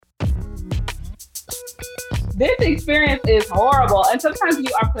this experience is horrible. And sometimes you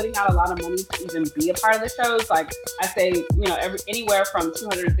are putting out a lot of money to even be a part of the shows. Like I say, anywhere from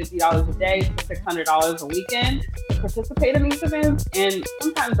 $250 a day to $600 a weekend to participate in these events. And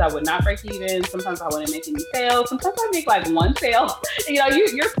sometimes I would not break even. Sometimes I wouldn't make any sales. Sometimes I make like one sale.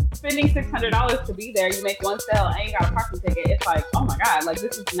 You're spending $600 to be there. You make one sale and you got a parking ticket. It's like, oh my God, like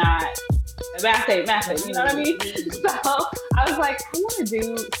this is not math, you know what I mean? So I was like, I want to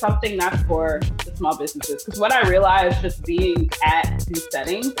do something that's for the small businesses. Because what I realized just being at these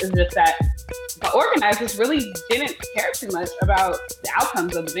settings is just that the organizers really didn't care too much about the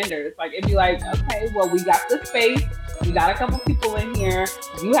outcomes of the vendors. Like it'd be like, okay, well, we got the space. We got a couple people in here.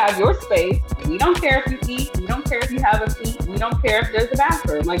 You have your space. We don't care if you eat. We don't care if you have a seat. We don't care if there's a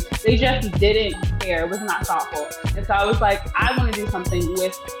bathroom. Like they just didn't care. It was not thoughtful. And so I was like, I want to do something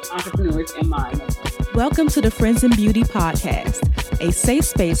with entrepreneurs in mind. Welcome to the Friends in Beauty podcast, a safe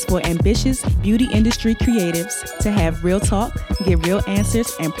space for ambitious beauty industry creatives to have real talk, get real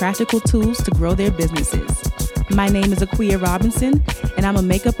answers, and practical tools to grow their businesses. My name is Colyar Robinson, and I'm a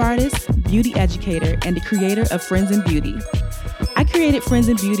makeup artist, beauty educator, and the creator of Friends in Beauty. I created Friends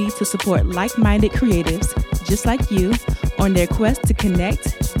in Beauty to support like-minded creatives, just like you, on their quest to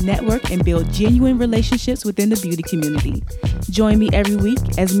connect, network, and build genuine relationships within the beauty community. Join me every week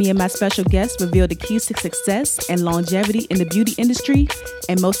as me and my special guests reveal the keys to success and longevity in the beauty industry,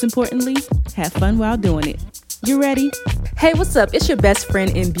 and most importantly, have fun while doing it. You ready? Hey, what's up? It's your best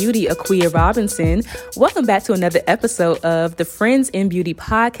friend in beauty, Colyar Robinson. Welcome back to another episode of the Friends in Beauty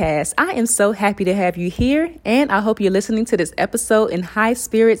podcast. I am so happy to have you here, and I hope you're listening to this episode in high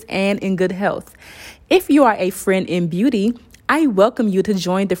spirits and in good health. If you are a friend in beauty, I welcome you to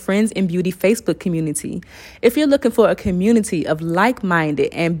join the Friends in Beauty Facebook community. If you're looking for a community of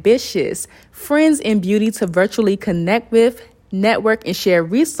like-minded, ambitious friends in beauty to virtually connect with, network, and share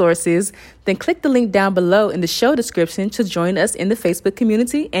resources, then click the link down below in the show description to join us in the Facebook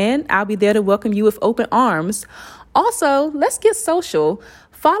community, and I'll be there to welcome you with open arms. Also, let's get social.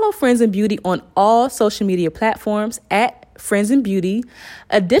 Follow Friends in Beauty on all social media platforms at Friends in Beauty.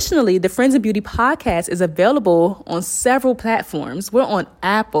 Additionally, the Friends in Beauty podcast is available on several platforms. We're on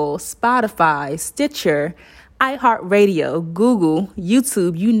Apple, Spotify, Stitcher, iHeartRadio, Google,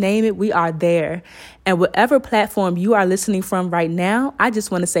 YouTube, you name it, we are there. And whatever platform you are listening from right now, I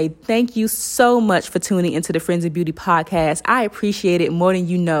just want to say thank you so much for tuning into the Friends in Beauty podcast. I appreciate it more than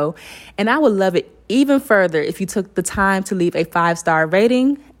you know. And I would love it even further if you took the time to leave a 5-star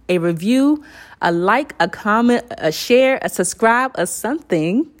rating, a review, a like, a comment, a share, a subscribe, or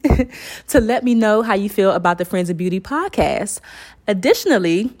something to let me know how you feel about the Friends in Beauty podcast.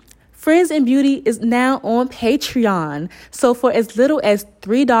 Additionally, Friends in Beauty is now on Patreon. So for as little as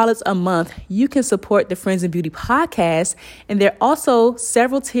 $3 a month, you can support the Friends in Beauty podcast. And there are also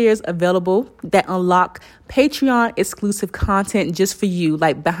several tiers available that unlock Patreon exclusive content just for you,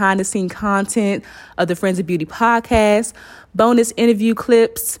 like behind the scene content of the Friends in Beauty podcast, bonus interview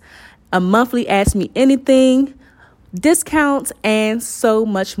clips, a monthly Ask Me Anything, discounts, and so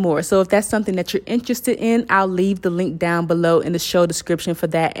much more. So if that's something that you're interested in, I'll leave the link down below in the show description for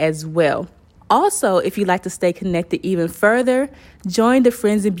that as well. Also, if you'd like to stay connected even further, join the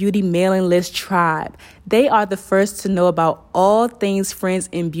Friends in Beauty mailing list tribe. They are the first to know about all things Friends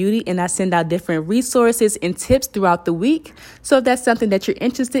in Beauty, and I send out different resources and tips throughout the week. So if that's something that you're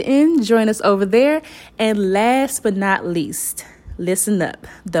interested in, join us over there. And last but not least, listen up.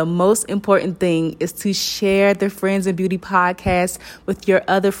 The most important thing is to share the Friends in Beauty podcast with your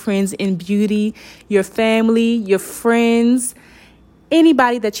other friends in beauty, your family, your friends,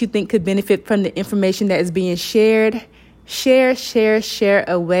 anybody that you think could benefit from the information that is being shared. Share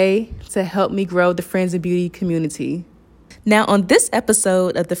away to help me grow the Friends in Beauty community. Now, on this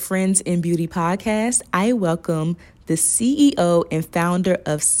episode of the Friends in Beauty podcast, I welcome the CEO and founder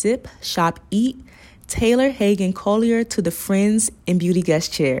of Sip, Shop, Eat, Taylar Colyar, to the Friends in Beauty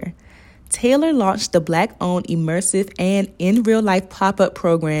guest chair. Taylar launched the Black-owned immersive and in-real-life pop-up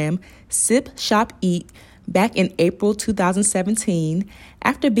program, Sip, Shop, Eat, back in April 2017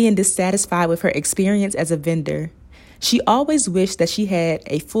 after being dissatisfied with her experience as a vendor. She always wished that she had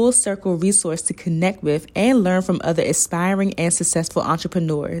a full-circle resource to connect with and learn from other aspiring and successful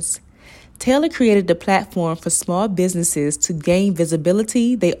entrepreneurs. Taylar created the platform for small businesses to gain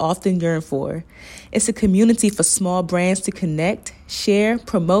visibility they often yearn for. It's a community for small brands to connect, share,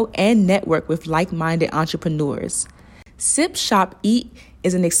 promote, and network with like-minded entrepreneurs. Sip, Shop, Eat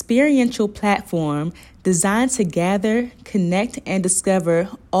is an experiential platform designed to gather, connect, and discover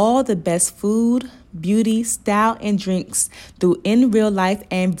all the best food, beauty, style, and drinks through in real life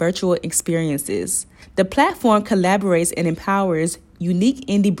and virtual experiences. The platform collaborates and empowers unique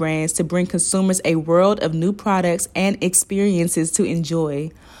indie brands to bring consumers a world of new products and experiences to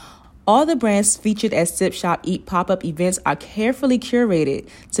enjoy. All the brands featured at Sip Shop Eat pop-up events are carefully curated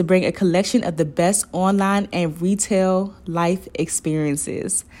to bring a collection of the best online and retail life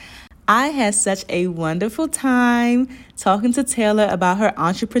experiences. I had such a wonderful time talking to Taylar about her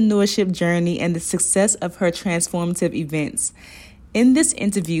entrepreneurship journey and the success of her transformative events. In this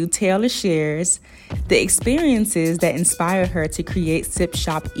interview, Taylar shares the experiences that inspired her to create Sip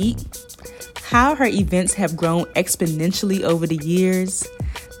Shop Eat, how her events have grown exponentially over the years,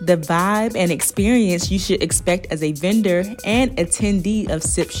 the vibe and experience you should expect as a vendor and attendee of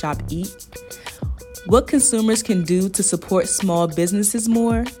Sip Shop Eat, what consumers can do to support small businesses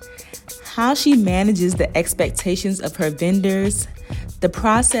more, how she manages the expectations of her vendors, the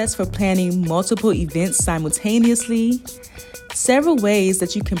process for planning multiple events simultaneously, several ways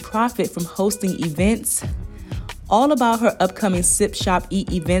that you can profit from hosting events, all about her upcoming Sip Shop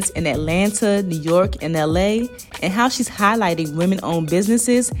Eat events in Atlanta, New York, and LA, and how she's highlighting women-owned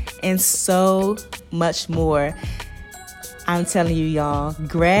businesses, and so much more. I'm telling you, y'all,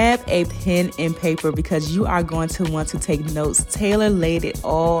 grab a pen and paper because you are going to want to take notes. Taylar laid it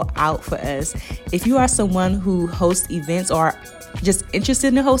all out for us. If you are someone who hosts events or just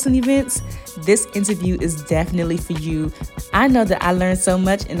interested in hosting events, this interview is definitely for you. I know that I learned so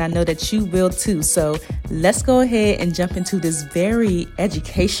much, and I know that you will too. So let's go ahead and jump into this very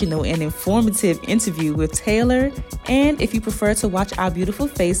educational and informative interview with Taylar. And if you prefer to watch our beautiful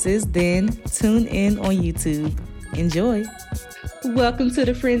faces, then tune in on YouTube. Enjoy. Welcome to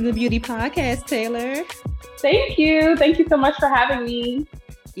the Friends in Beauty podcast, Taylar. Thank you. Thank you so much for having me.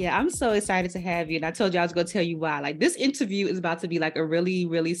 Yeah, I'm so excited to have you. And I told you I was going to tell you why. Like, this interview is about to be like a really,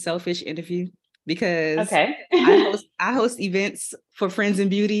 really selfish interview because I host events for Friends in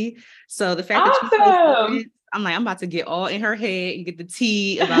Beauty. So the fact that you host events, I'm about to get all in her head and get the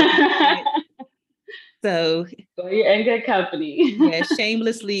tea about the So you're in good company. Yeah,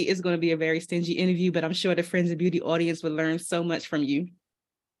 shamelessly, it's going to be a very stingy interview, but I'm sure the Friends in Beauty audience will learn so much from you.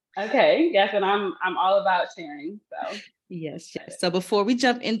 Okay, yes, and I'm all about sharing. So yes. So before we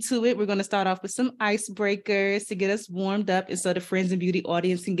jump into it, we're going to start off with some icebreakers to get us warmed up, and so the Friends in Beauty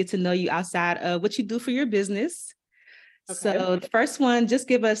audience can get to know you outside of what you do for your business. Okay. So the first one, just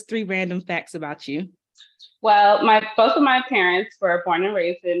give us 3 random facts about you. Well, both of my parents were born and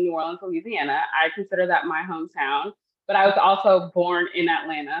raised in New Orleans, Louisiana. I consider that my hometown, but I was also born in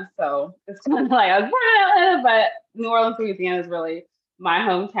Atlanta. So it's kind of like I was born in Atlanta, but New Orleans, Louisiana is really my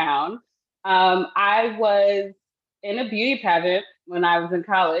hometown. I was in a beauty pageant when I was in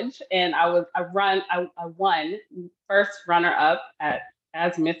college, and I won first runner up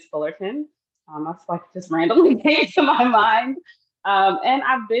as Miss Fullerton. That's like just randomly came to my mind. And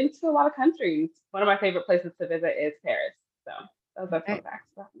I've been to a lot of countries. One of my favorite places to visit is Paris. So those are fun facts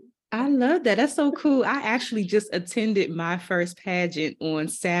about me. I love that. That's so cool. I actually just attended my first pageant on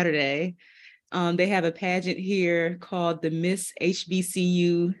Saturday. They have a pageant here called the Miss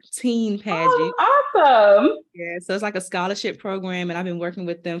HBCU Teen Pageant. Oh, awesome. Yeah, so it's like a scholarship program, and I've been working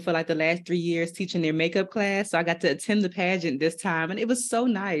with them for like the last 3 years teaching their makeup class. So I got to attend the pageant this time, and it was so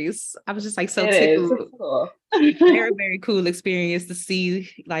nice. I was just like so tickled. It's cool. Very, very cool experience to see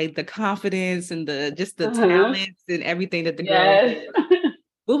like the confidence and the talents and everything that the girls.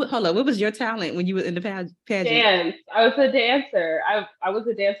 What was your talent when you were in the pageant? Dance. I was a dancer. I was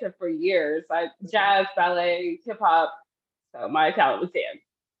a dancer for years. Jazz, ballet, hip hop. So my talent was dance.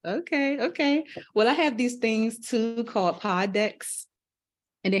 Okay. Well, I have these things too called pod decks.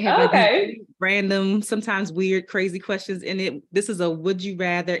 And they have these random, sometimes weird, crazy questions in it. This is a would you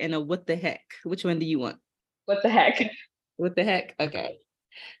rather and a what the heck. Which one do you want? What the heck? What the heck? Okay.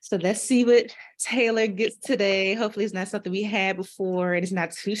 So let's see what Taylar gets today. Hopefully it's not something we had before and it's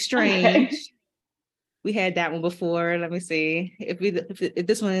not too strange. Okay. We had that one before. Let me see. If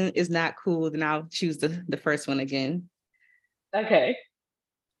this one is not cool, then I'll choose the first one again. Okay.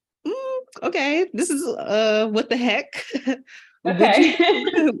 Okay. This is what the heck? Okay.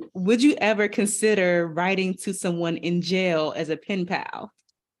 Would you ever consider writing to someone in jail as a pen pal?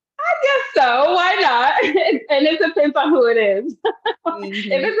 I guess so. Why not? And it depends on who it is. Mm-hmm.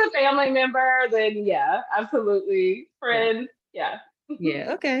 If it's a family member, then yeah, absolutely. Friends, yeah.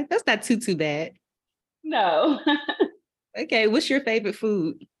 Yeah, okay. That's not too bad. No. Okay, what's your favorite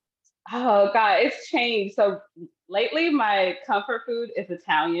food? Oh God, it's changed. So lately my comfort food is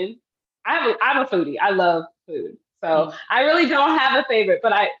Italian. I'm a foodie. I love food. So I really don't have a favorite,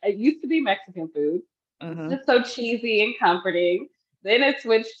 but I used to be Mexican food. It's just so cheesy and comforting. Then it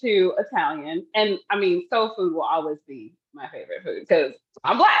switched to Italian. And I mean, soul food will always be my favorite food because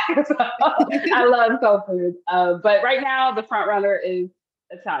I'm Black. So I love soul food. But right now, the front runner is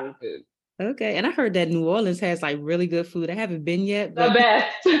Italian food. Okay. And I heard that New Orleans has like really good food. I haven't been yet, The but people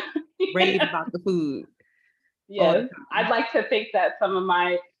best. rave about the food all the Yes. I'd time. like to think that some of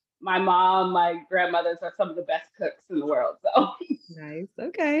my mom, my grandmothers are some of the best cooks in the world. So Nice.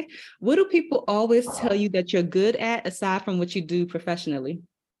 Okay. What do people always tell you that you're good at aside from what you do professionally?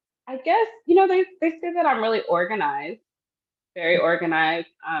 I guess, they say that I'm really organized, very organized,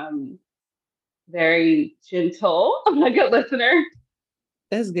 very gentle. I'm a good listener.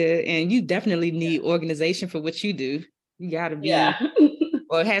 That's good. And you definitely Yeah. need organization for what you do. You got to Yeah. be,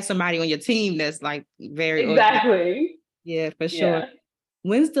 or have somebody on your team that's like very organized. Exactly. Yeah, for sure. Yeah.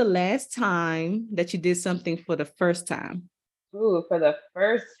 When's the last time that you did something for the first time? Ooh, for the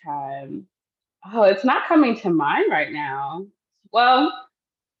first time. Oh, it's not coming to mind right now. Well,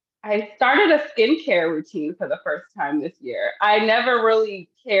 I started a skincare routine for the first time this year. I never really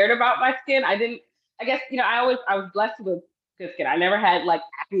cared about my skin. I guess, I was blessed with good skin. I never had like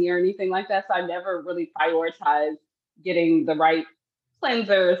acne or anything like that. So I never really prioritized getting the right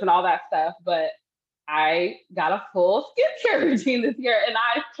cleansers and all that stuff. But I got a full skincare routine this year and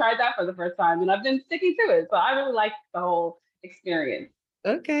I tried that for the first time and I've been sticking to it. So I really like the whole experience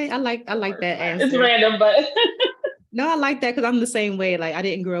Okay, I for the like first that time. It's answer. random, but No, I like that because I'm the same way. Like I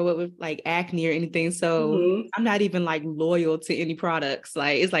didn't grow up with like acne or anything, so Mhm. I'm not even like loyal to any products.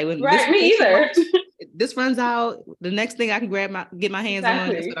 Like it's like when this Right, me this either. works, this runs out. The next thing I can get my hands on, that's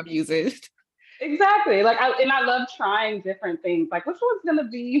what Exactly. I'm using. Exactly. I love trying different things. Like which one's gonna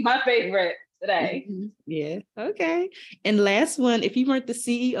be my favorite today? Mhm. Yeah. Okay. And last one, if you weren't the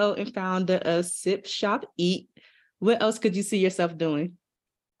CEO and founder of Sip Shop Eat, what else could you see yourself doing?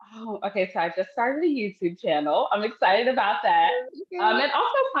 Oh, okay. So I just started a YouTube channel. I'm excited about that. Okay. And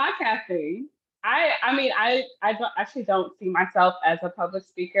also podcasting. I mean I don't see myself as a public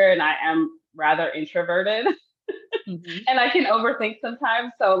speaker and I am rather introverted Mhm. and I can overthink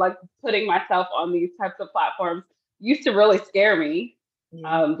sometimes. So like putting myself on these types of platforms used to really scare me.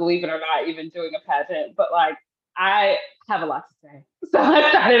 Yeah. Believe it or not, even doing a pageant. But like I have a lot to say. So I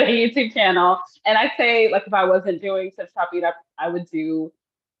started a YouTube channel. And I say like if I wasn't doing such Shop Eat Up, I would do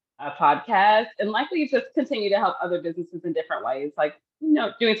a podcast and likely just continue to help other businesses in different ways, like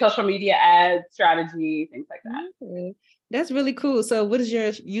doing social media ads, strategy, things like that. Okay. That's really cool. So what is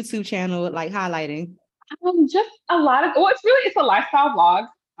your YouTube channel like highlighting? Just a lot of it's a lifestyle vlog.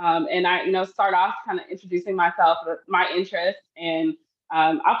 And I, start off kind of introducing myself, my interests, and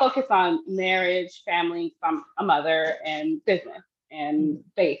I'll focus on marriage, family, I'm a mother, and business and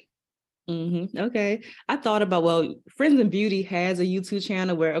faith. Okay. I thought about, well, Friends in Beauty has a YouTube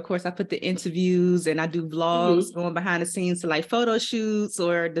channel where, of course, I put the interviews and I do vlogs Hmm. going behind the scenes to like photo shoots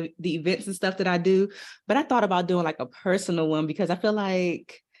or the events and stuff that I do. But I thought about doing like a personal one because I feel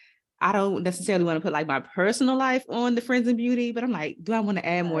like I don't necessarily want to put like my personal life on the Friends in Beauty, but I'm like, do I want to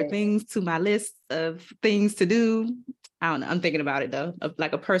add more Right. things to my list of things to do? I don't know. I'm thinking about it though, of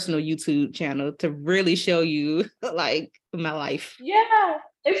like a personal YouTube channel to really show you like my life. Yeah,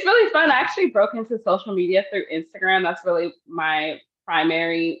 it's really fun. I actually broke into social media through Instagram. That's really my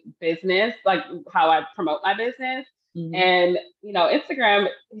primary business, like how I promote my business. Mhm. And Instagram,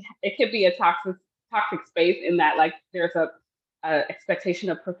 it could be a toxic space in that like there's a expectation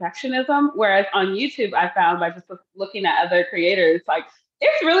of perfectionism. Whereas on YouTube, I found by just looking at other creators, like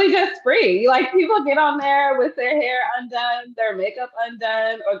it's really just free. Like people get on there with their hair undone, their makeup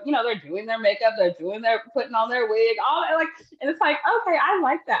undone, or they're doing their makeup, they're doing their putting on their wig, all like, and it's like, okay, I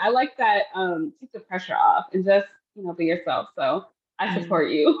like that. I like that. Take the pressure off and just be yourself. So I Yeah. support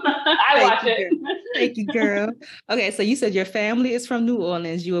you. I Thank watch you, it. girl. Thank you, girl. Okay, so you said your family is from New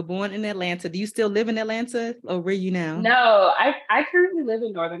Orleans. You were born in Atlanta. Do you still live in Atlanta or where are you now? No, I currently live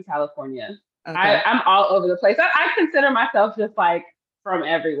in Northern California. Okay. I'm all over the place. I consider myself just like from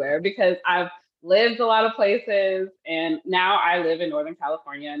everywhere because I've lived a lot of places and now I live in Northern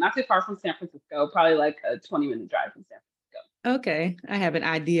California, not too far from San Francisco, probably like a 20-minute drive from San Okay. I have an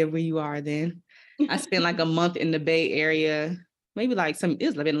idea of where you are then. I spent like a month in the Bay Area, maybe like it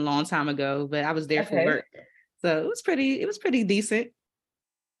was been a long time ago, but I was there for Francisco. Okay. work. So it was pretty decent.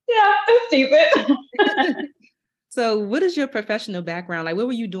 Yeah, it's decent. So what is your professional background? Like what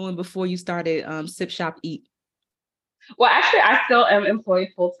were you doing before you started Sip Shop Eat? Well, actually, I still am employed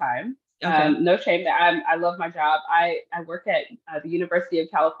full time. Okay. No shame that I love my job. I work at the University of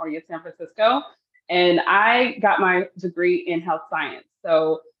California, San Francisco, and I got my degree in health science.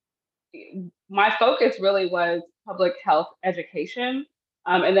 So my focus really was public health education.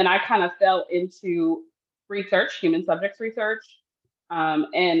 And then I kind of fell into research, human subjects research.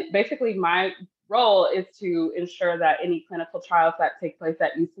 And basically, my role is to ensure that any clinical trials that take place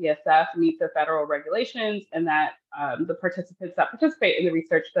at UCSF meet the federal regulations and that the participants that participate in the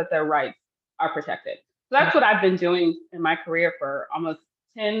research, that their rights are protected. So that's what I've been doing in my career for almost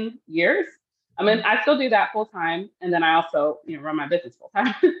 10 years. I mean, I still do that full time, and then I also, run my business full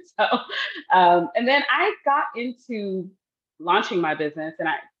time. So, and then I got into launching my business, and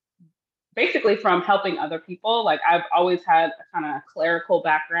I basically from helping other people. Like I've always had a kind of clerical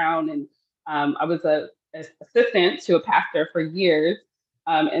background, and I was a assistant to a pastor for years,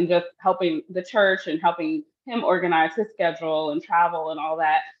 and just helping the church and helping him organize his schedule and travel and all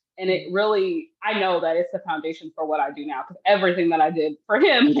that. And it really, I know that it's the foundation for what I do now, because everything that I did for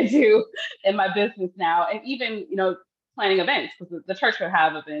him, I do in my business now. And even, planning events, because the church would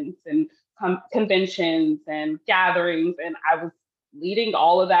have events and conventions and gatherings. And I was leading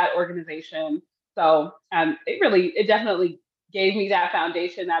all of that organization. So it definitely gave me that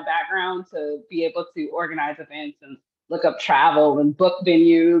foundation, that background to be able to organize events and look up travel and book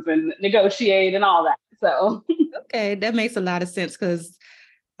venues and negotiate and all that. So okay, that makes a lot of sense, because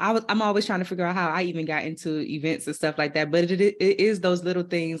I'm always trying to figure out how I even got into events and stuff like that. But it is those little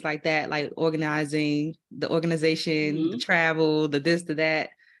things like that, like organizing the organization, the travel, the this, the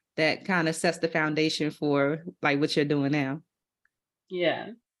that kind of sets the foundation for like what you're doing now. Yeah.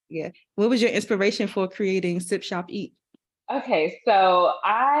 Yeah. What was your inspiration for creating Sip Shop Eat? Okay, so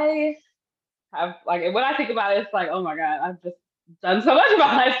I have when I think about it, it's like, oh my God, I've just done so much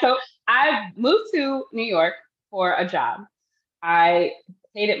about life. So I moved to New York for a job. I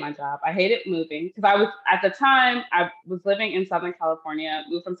hated my job. I hated moving because at the time, I was living in Southern California,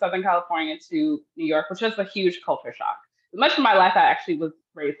 moved from Southern California to New York, which was a huge culture shock. Much of my life, I actually was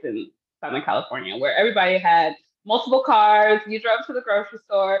raised in Southern California, where everybody had multiple cars, you drove to the grocery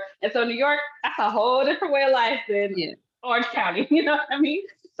store. And so New York, that's a whole different way of life than Orange County, you know what I mean?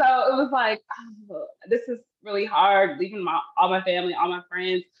 So it was like, oh, this is really hard, leaving all my family, all my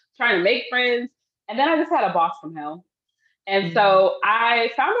friends, trying to make friends. And then I just had a boss from hell. And so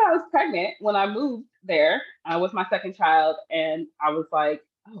I found out I was pregnant when I moved there with my second child. And I was like,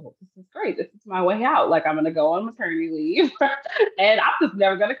 oh, this is great. This is my way out. Like, I'm going to go on maternity leave and I'm just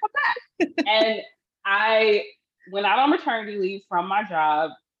never going to come back. And I went out on maternity leave from my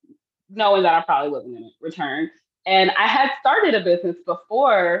job, knowing that I probably wasn't going to return. And I had started a business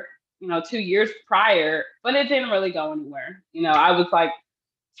before, 2 years prior, but it didn't really go anywhere. I was like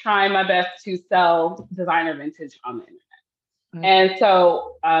trying my best to sell designer vintage on the internet. And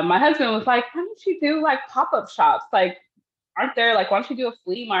so my husband was like, why don't you do like pop-up shops? Like, aren't there, like, why don't you do a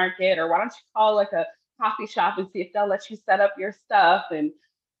flea market, or why don't you call like a coffee shop and see if they'll let you set up your stuff? And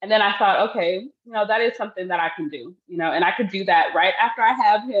then I thought, okay, that is something that I can do, and I could do that right after I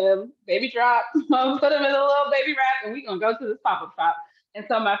have him, baby drop, put him in a little baby wrap, and we're going to go to this pop-up shop. And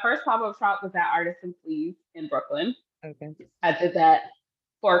so my first pop-up shop was at Artisan Fleas in Brooklyn. Okay. I did that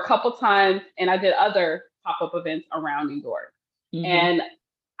for a couple times, and I did other pop-up events around New York. Mm-hmm. And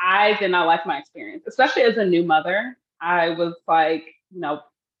I did not like my experience, especially as a new mother. I was like,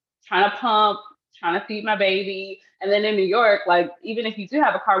 trying to pump, trying to feed my baby. And then in New York, like, even if you do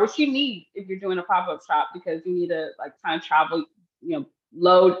have a car, which you need if you're doing a pop-up shop, because you need to like kind of travel,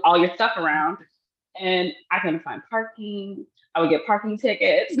 load all your stuff around. And I couldn't find parking. I would get parking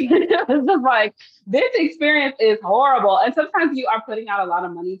tickets. It was just like, this experience is horrible. And sometimes you are putting out a lot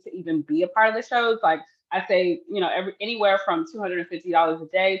of money to even be a part of the shows. Like I say, anywhere from $250 a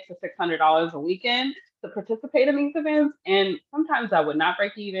day to $600 a weekend to participate in these events. And sometimes I would not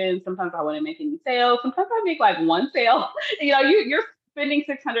break even. Sometimes I wouldn't make any sales. Sometimes I make like one sale. You're spending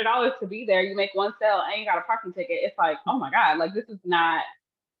 $600 to be there. You make one sale and you got a parking ticket. It's like, oh my God, like this is not,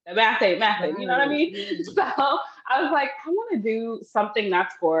 the math ain't mathing, you know what I mean? So I was like, I want to do something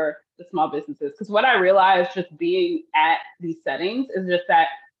that's for the small businesses. Because what I realized just being at these settings is just that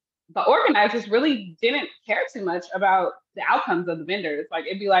the organizers really didn't care too much about the outcomes of the vendors. Like,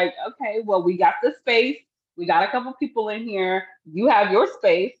 it'd be like, okay, well, we got the space. We got a couple people in here. You have your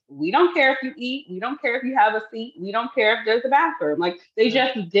space. We don't care if you eat. We don't care if you have a seat. We don't care if there's a bathroom. Like, they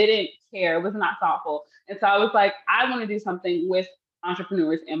just didn't care. It was not thoughtful. And so I was like, I want to do something with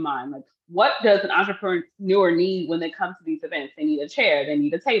entrepreneurs in mind. Like, what does an entrepreneur need when they come to these events? They need a chair. They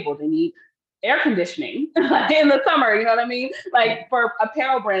need a table. They need air conditioning in the summer, you know what I mean? Like, for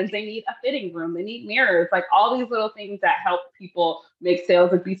apparel brands, they need a fitting room, they need mirrors, like all these little things that help people make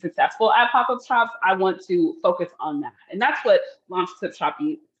sales and be successful at pop-up shops. I want to focus on that. And that's what launched Sip Shop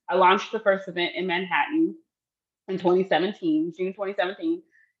Eat. I launched the first event in Manhattan in 2017, June 2017.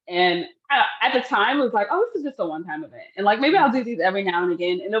 And at the time, it was like, oh, this is just a one-time event. And like, maybe I'll do these every now and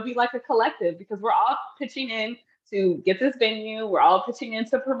again. And it'll be like a collective, because we're all pitching in to get this venue. We're all pitching in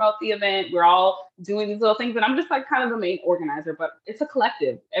to promote the event. We're all doing these little things. And I'm just like kind of the main organizer, but it's a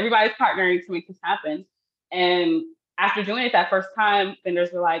collective. Everybody's partnering to make this happen. And after doing it that first time, vendors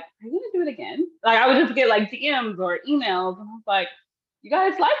were like, are you going to do it again? Like I would just get like DMs or emails. And I was like, you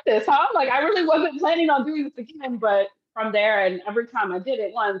guys like this, huh? Like I really wasn't planning on doing this again. But from there, and every time I did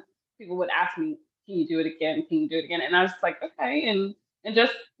it once, people would ask me, can you do it again? Can you do it again? And I was like, okay. And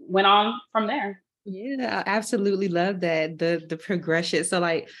just went on from there. Yeah, I absolutely love that. The progression. So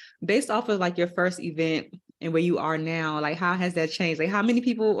like based off of like your first event and where you are now, like how has that changed? Like how many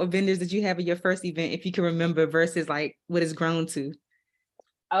people or vendors did you have at your first event, if you can remember, versus like what it's grown to?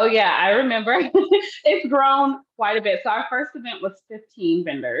 Oh yeah, I remember. It's grown quite a bit. So our first event was 15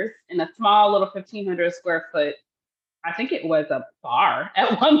 vendors in a small little 1,500 square foot. I think it was a bar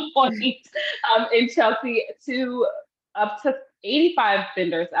at one point in Chelsea, to up to 85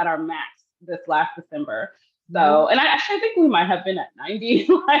 vendors at our max this last December. So, and I actually think we might have been at 90.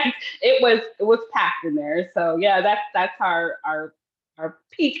 Like it was packed in there. So yeah, that's our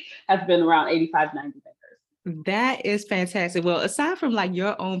peak has been around 85, 90 vendors. That is fantastic. Well, aside from like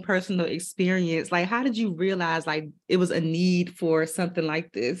your own personal experience, like how did you realize like it was a need for something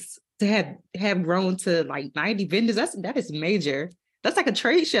like this to have grown to like 90 vendors? That is major. That's like a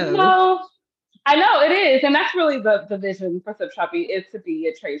trade show. No, I know it is. And that's really the vision for Sip Shoppy, is to be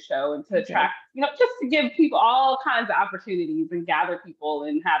a trade show and to attract, just to give people all kinds of opportunities and gather people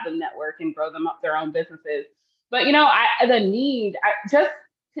and have them network and grow them up their own businesses. But, I just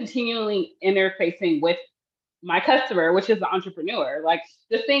continually interfacing with my customer, which is the entrepreneur, like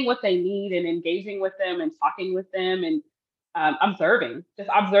just seeing what they need and engaging with them and talking with them and observing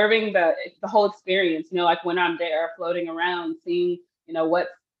the whole experience, like when I'm there floating around, seeing, what's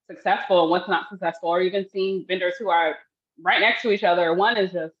successful and what's not successful, or even seeing vendors who are right next to each other. One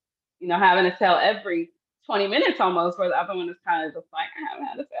is just, having a sale every 20 minutes almost, where the other one is kind of just like, I haven't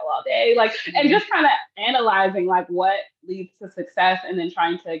had a sale all day. Like, and just kind of analyzing like what leads to success and then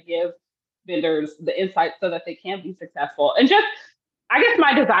trying to give vendors the insight so that they can be successful. And just, I guess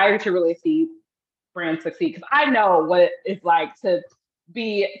my desire to really see brands succeed, because I know what it's like to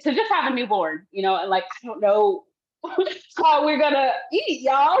just have a newborn, and like, I don't know how we're gonna eat,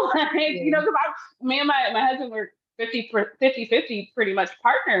 y'all. Like, because me and my husband were 50-50 pretty much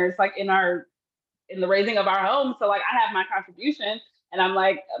partners, like in the raising of our home. So like I have my contribution, and I'm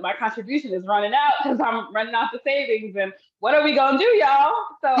like, my contribution is running out because I'm running out the savings. And what are we gonna do, y'all?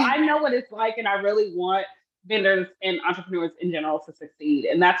 So I know what it's like, and I really want vendors and entrepreneurs in general to succeed.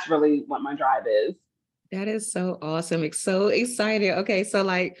 And that's really what my drive is. That is so awesome. It's so exciting. Okay, so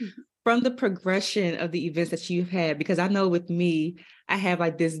like from the progression of the events that you've had, because I know with me, I have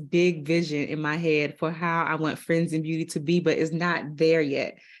like this big vision in my head for how I want Friends in Beauty to be, but it's not there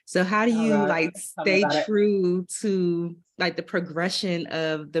yet. So how do you like stay true to like the progression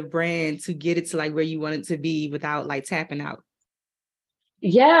of the brand to get it to like where you want it to be without like tapping out?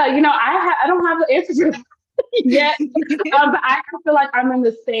 Yeah, I don't have the answer to that yet. I feel like I'm in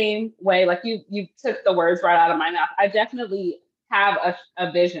the same way. Like you took the words right out of my mouth. I definitely have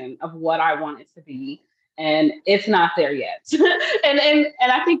a vision of what I want it to be, and it's not there yet. and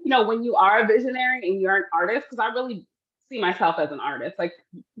I think, when you are a visionary and you're an artist, because I really see myself as an artist, like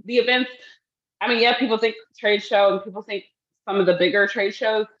the events, I mean, yeah, people think trade show and people think some of the bigger trade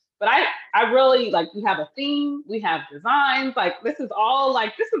shows, but I really, like, we have a theme, we have designs, like this is a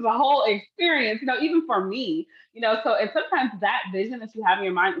whole experience, even for me, so, and sometimes that vision that you have in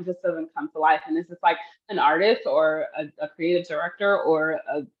your mind, it just doesn't come to life. And it's just like an artist or a creative director or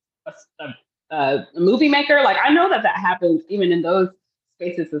a movie maker. Like, I know that happens even in those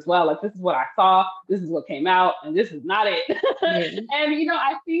spaces as well. Like, this is what I saw, this is what came out, and this is not it. And,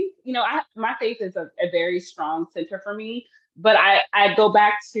 I think, my faith is a very strong center for me, but I go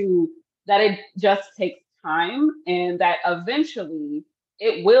back to that it just takes time, and that eventually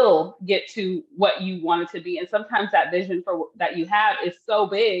it will get to what you want it to be. And sometimes that vision that you have is so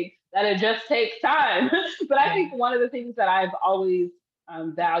big that it just takes time. But I think one of the things that I've always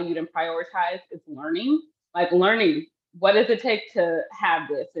valued and prioritized is learning. Like learning, what does it take to have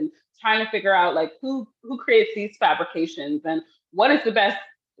this? And trying to figure out like who creates these fabrications, and what is the best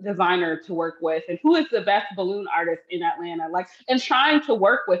designer to work with, and who is the best balloon artist in Atlanta, like, and trying to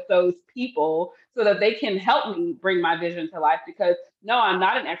work with those people so that they can help me bring my vision to life. Because no, I'm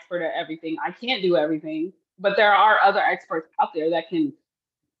not an expert at everything. I can't do everything, but there are other experts out there that can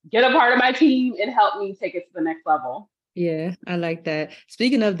get a part of my team and help me take it to the next level. Yeah, I like that.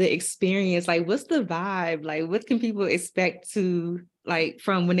 Speaking of the experience, like what's the vibe? Like what can people expect to like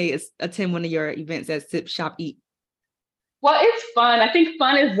from when they attend one of your events at Sip Shop Eat? Well, it's fun. I think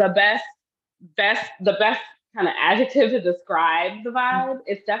fun is the best kind of adjective to describe the vibe.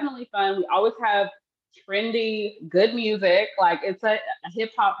 It's definitely fun. We always have trendy, good music. Like it's a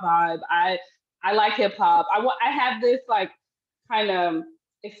hip hop vibe. I like hip hop. I have this like kind of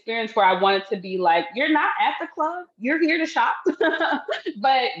experience where I want it to be like you're not at the club, you're here to shop,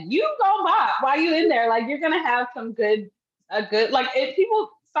 but you go bop while you in there. Like you're gonna have some good, a good like if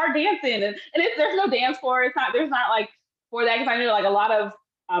people start dancing and if there's no dance floor, it's not there's not like for that because I know like a lot of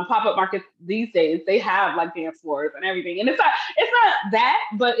pop-up markets these days they have like dance floors and everything and it's not that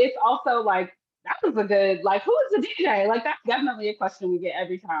but it's also like that was a good like who is the DJ like that's definitely a question we get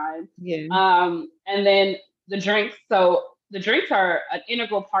every time. Yeah. And then the drinks, so the drinks are an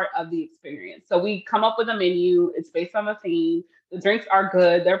integral part of the experience, so we come up with a menu, it's based on the theme, the drinks are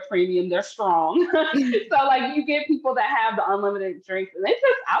good, they're premium, they're strong. So like you get people that have the unlimited drinks and they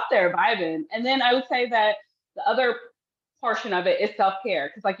just out there vibing. And then I would say that the other portion of it is self-care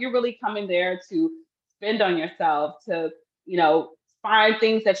because like you're really coming there to spend on yourself to you know find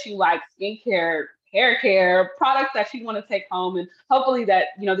things that you like, skincare, hair care, products that you want to take home, and hopefully that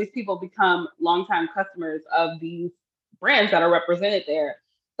you know these people become longtime customers of these brands that are represented there.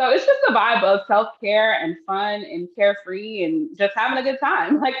 So it's just a vibe of self-care and fun and carefree and just having a good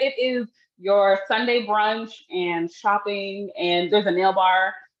time. Like it is your Sunday brunch and shopping, and there's a nail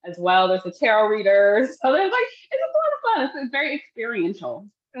bar as well. There's a tarot reader. So there's like it's a lot of fun. It's very experiential.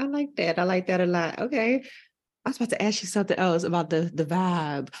 I like that. I like that a lot. Okay. I was about to ask you something else about the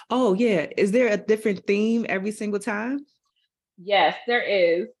vibe. Oh yeah. Is there a different theme every single time? Yes, there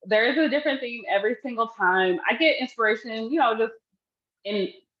is. There is a different theme every single time. I get inspiration, you know, just in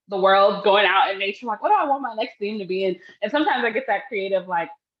the world, going out in nature, like, what do I want my next theme to be? And sometimes I get that creative, like,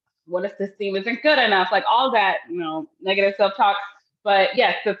 what if this theme isn't good enough? Like all that, you know, negative self-talk. But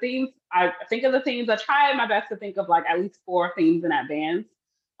yes, the themes, I think of the themes, I try my best to think of like at least 4 themes in advance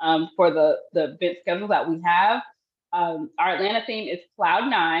for the event schedule that we have. Our Atlanta theme is Cloud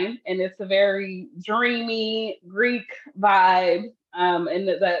 9, and it's a very dreamy Greek vibe. And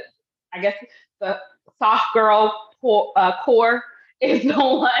I guess the soft girl core is the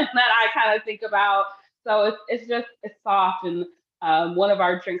one that I kind of think about. So it's just it's soft, and one of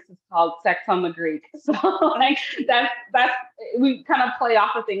our drinks is called Sex on the Greek. So like that's we kind of play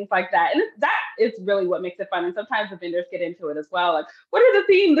off of things like that, and that is really what makes it fun. And sometimes the vendors get into it as well. Like, what are the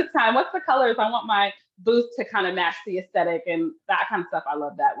themes this time? What's the colors? I want my booth to kind of match the aesthetic and that kind of stuff. I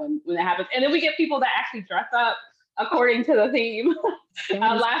love that when it happens. And then we get people that actually dress up according to the theme.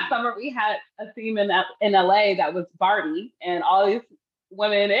 Last summer we had a theme in LA that was Barbie, and all these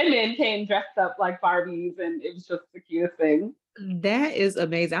women and men came dressed up like Barbies, and it was just the cutest thing. That is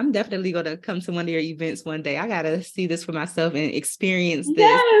amazing. I'm definitely going to come to one of your events one day. I got to see this for myself and experience this.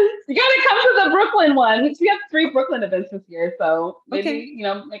 Yes, you got to come to the Brooklyn one. We have 3 Brooklyn events this year, so maybe okay. you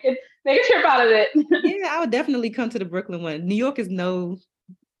know make a trip out of it. Yeah, I would definitely come to the Brooklyn one. New York is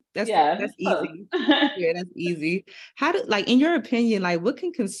that's easy. Yeah, that's easy. How do like in your opinion, like what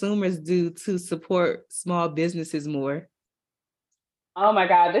can consumers do to support small businesses more? Oh my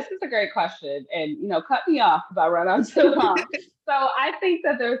God, this is a great question. And, you know, cut me off if I run on too long. So I think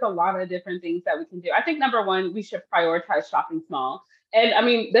that there's a lot of different things that we can do. I think number one, we should prioritize shopping small. And I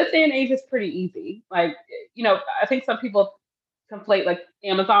mean, this day and age is pretty easy. Like, you know, I think some people conflate like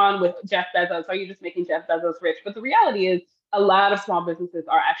Amazon with Jeff Bezos. Are you just making Jeff Bezos rich? But the reality is a lot of small businesses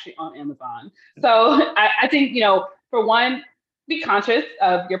are actually on Amazon. So I think, you know, for one, be conscious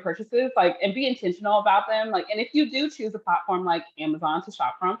of your purchases, like, and be intentional about them. Like, and if you do choose a platform like Amazon to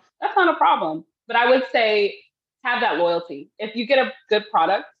shop from, that's not a problem. But I would say have that loyalty. If you get a good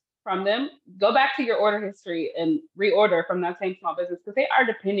product from them, go back to your order history and reorder from that same small business because they are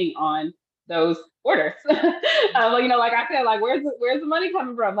depending on those orders. You know, like I said, like where's the money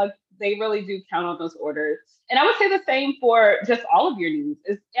coming from? Like they really do count on those orders. And I would say the same for just all of your needs,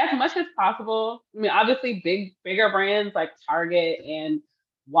 is as much as possible. I mean, obviously bigger brands like Target and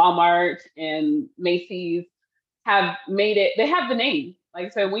Walmart and Macy's have made it, they have the name.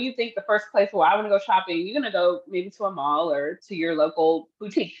 Like, so when you think the first place where I want to go shopping, you're going to go maybe to a mall or to your local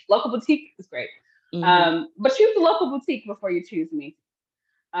boutique. Local boutique is great. But choose a local boutique before you choose Macy's.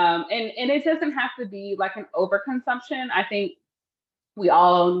 And it doesn't have to be like an overconsumption. I think we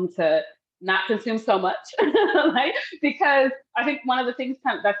all need to not consume so much, like, because I think one of the things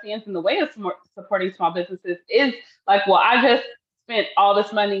that stands in the way of supporting small businesses is like, well, I just spent all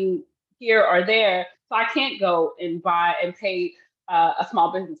this money here or there, so I can't go and buy and pay a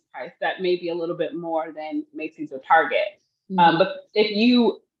small business price that may be a little bit more than Macy's or Target. But if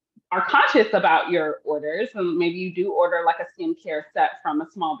you are conscious about your orders, and maybe you do order like a skincare set from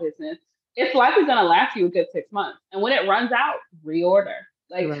a small business, it's likely going to last you a good 6 months. And when it runs out, reorder.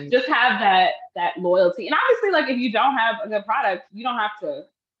 Like Right. just have that loyalty. And obviously, like if you don't have a good product, you don't have to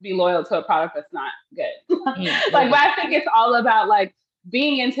be loyal to a product that's not good. Like, but Right. I think it's all about like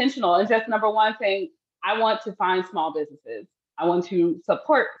being intentional. And just number one thing, I want to find small businesses. I want to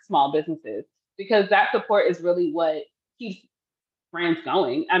support small businesses because that support is really what keeps brands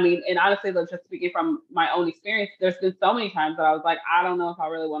going. I mean, and honestly, like just speaking from my own experience, there's been so many times that I was like, I don't know if I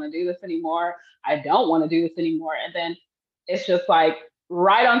really want to do this anymore. I don't want to do this anymore. And then it's just like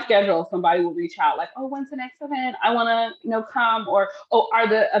right on schedule, somebody will reach out like, oh, when's the next event? I want to, come. Or, oh, are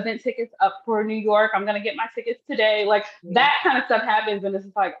the event tickets up for New York? I'm going to get my tickets today. Like Yeah. that kind of stuff happens. And it's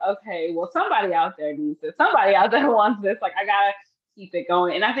just like, okay, well, somebody out there needs this. Somebody out there wants this. Like I got to keep it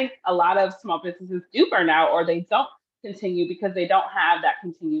going. And I think a lot of small businesses do burn out or they don't continue because they don't have that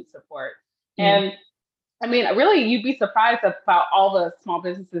continued support. Yeah. And I mean, really, you'd be surprised about all the small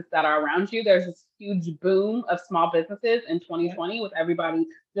businesses that are around you. There's this huge boom of small businesses in 2020 with everybody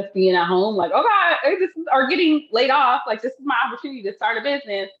just being at home, like, oh God, or getting laid off. Like, this is my opportunity to start a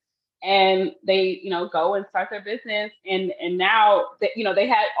business. And they, go and start their business. And now that, they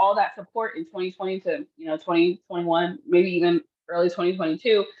had all that support in 2020 to, 2021, maybe even early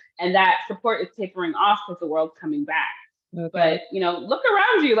 2022. And that support is tapering off because the world's coming back. Okay. But, look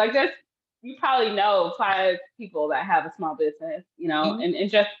around you. Like you probably know 5 people that have a small business,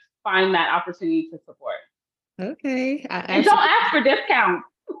 and just find that opportunity to support. Okay. And don't ask for discounts.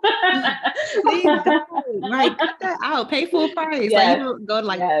 Please don't. Right. Cut that out. Pay full price. Yes. Like you don't go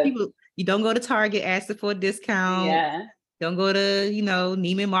to people, you don't go to Target asking for a discount. Yeah. Don't go to,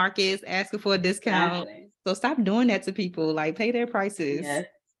 Neiman Marcus asking for a discount. Exactly. So stop doing that to people. Like pay their prices. Yes.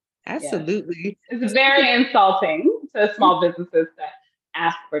 Absolutely. Yes. It's very insulting to small businesses that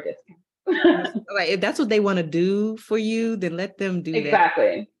ask for discounts. Like if that's what they want to do for you, then let them do that.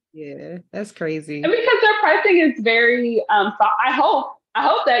 Exactly. Yeah, that's crazy. And because their pricing is very I hope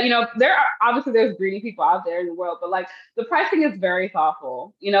there's greedy people out there in the world, but like the pricing is very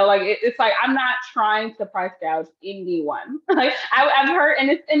thoughtful. Like it's like I'm not trying to price gouge anyone. Like I've heard,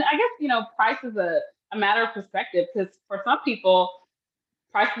 and I guess price is a matter of perspective because for some people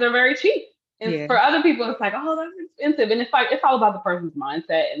prices are very cheap, and for other people it's like, oh, that's expensive, and it's like it's all about the person's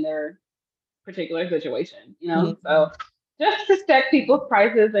mindset and their particular situation. So just respect people's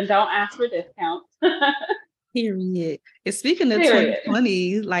prices and don't ask for discounts. Period. And speaking of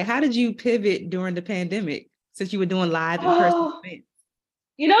 2020, like how did you pivot during the pandemic since you were doing live in-person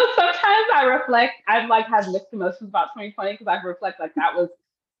events? Sometimes I reflect, I've like had mixed emotions about 2020 because I reflect like that was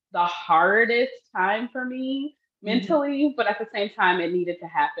the hardest time for me mentally, but at the same time it needed to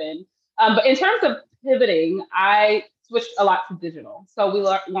happen. But in terms of pivoting, I switched a lot to digital. So we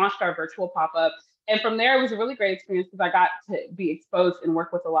launched our virtual pop-up. And from there, it was a really great experience because I got to be exposed and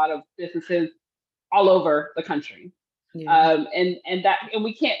work with a lot of businesses all over the country. Yeah. And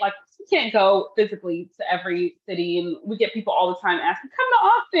we can't go physically to every city, and we get people all the time asking, come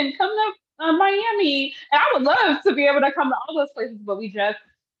to Austin, come to Miami. And I would love to be able to come to all those places, but we just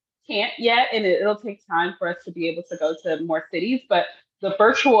can't yet. And it'll take time for us to be able to go to more cities. But the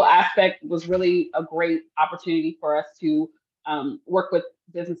virtual aspect was really a great opportunity for us to work with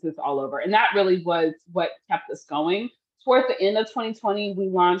businesses all over. And that really was what kept us going. Towards the end of 2020,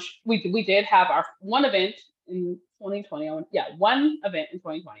 we did have our one event in 2020. One event in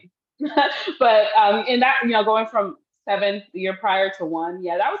 2020. But in that, going from 7 the year prior to 1,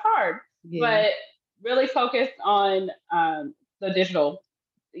 that was hard. Yeah. But really focused on the digital,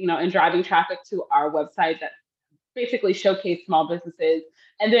 and driving traffic to our website that basically showcase small businesses.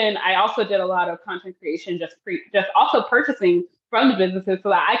 And then I also did a lot of content creation, just also purchasing from the businesses so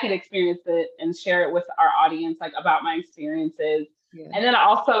that I could experience it and share it with our audience, like about my experiences. Yeah. And then I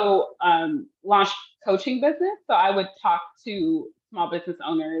also launched coaching business. So I would talk to small business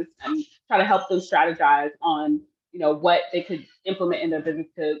owners and try to help them strategize on, what they could implement in their business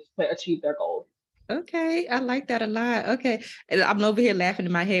to achieve their goals. Okay, I like that a lot. Okay, and I'm over here laughing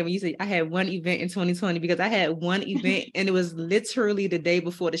in my head when you say I had one event in 2020 because I had one event and it was literally the day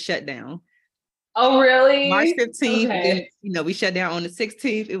before the shutdown. Oh, really? March 15th. Okay. And, we shut down on the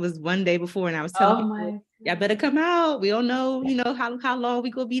 16th. It was one day before, and I was telling people, y'all better come out. We don't know, how long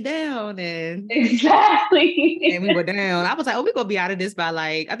we gonna be down. And exactly. And we were down. I was like, we're gonna be out of this by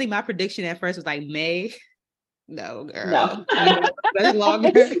I think my prediction at first was like May. No, girl. No. That's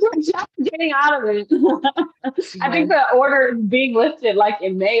longer. Just getting out of it. I think the order is being lifted like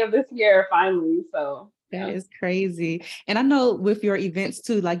in May of this year, finally. So that is crazy. And I know with your events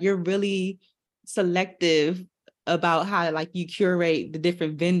too, like you're really selective about how you curate the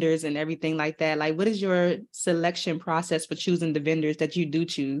different vendors and everything like that. Like, what is your selection process for choosing the vendors that you do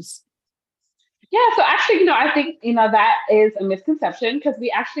choose? Yeah, so actually, I think, that is a misconception because we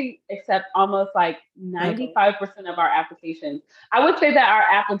actually accept almost like Okay. 95% of our applications. I would say that our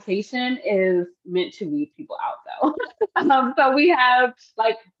application is meant to weed people out though. So we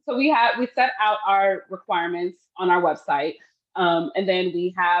set out our requirements on our website. And then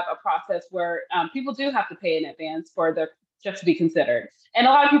we have a process where people do have to pay in advance for their just to be considered. And a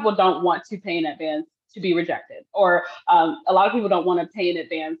lot of people don't want to pay in advance to be rejected, or a lot of people don't want to pay in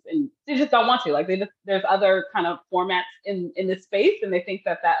advance and they just don't want to. Like there's other kind of formats in this space, and they think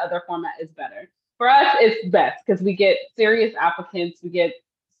that other format is better. For us, it's best because we get serious applicants. We get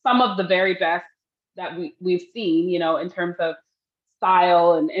some of the very best that we've seen, in terms of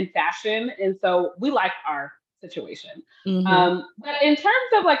style and fashion, and so we like our situation. Mm-hmm. But in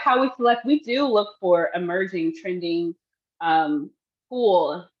terms of like how we select, we do look for emerging, trending,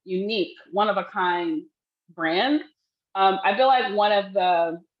 cool, unique, one of a kind brand. I feel like one of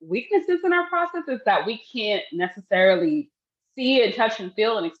the weaknesses in our process is that we can't necessarily see and touch and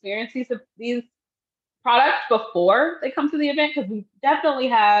feel and experience these products before they come to the event, because we definitely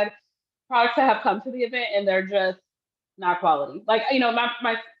had products that have come to the event and they're just not quality. Like,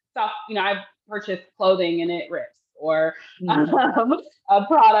 my stuff, I've purchased clothing and it rips, or Mm-hmm. a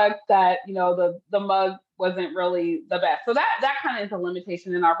product that, the mug wasn't really the best. So that kind of is a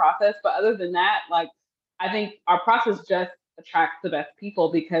limitation in our process. But other than that, like, I think our process just attracts the best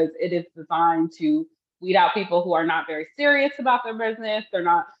people because it is designed to weed out people who are not very serious about their business. They're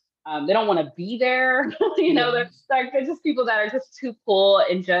not, they don't want to be there. Yeah. They're just people that are just too cool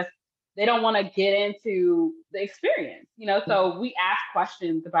and just they don't want to get into the experience, so we ask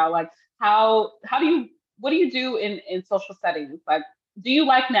questions about like how do you what do you do in social settings? Like, do you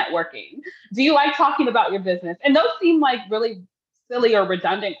like networking? Do you like talking about your business? And those seem like really silly or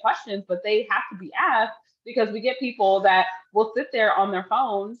redundant questions, but they have to be asked because we get people that will sit there on their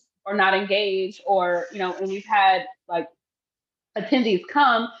phones or not engage, or and we've had like attendees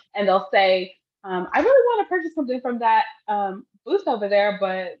come and they'll say, I really want to purchase something from that booth over there,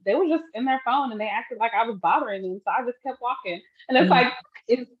 but they were just in their phone and they acted like I was bothering them. So I just kept walking. And it's Mm-hmm.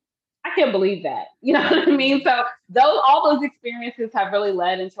 like, I can't believe that. You know what I mean? So all those experiences have really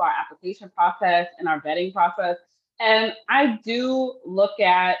led into our application process and our vetting process. And I do look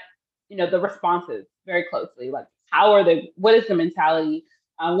at, the responses very closely. Like, what is the mentality?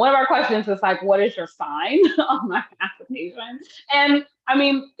 One of our questions is like, what is your sign on my application? And I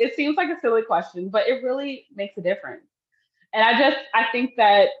mean, it seems like a silly question, but it really makes a difference. And I think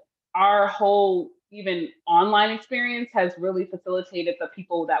that our whole even online experience has really facilitated the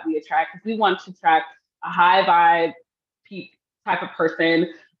people that we attract, because we want to attract a high vibe type of person,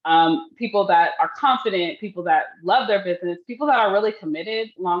 people that are confident, people that love their business, people that are really committed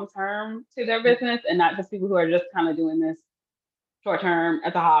long term to their business, and not just people who are just kind of doing this short term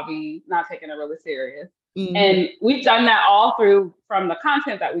as a hobby, not taking it really serious. Mm-hmm. And we've done that all through from the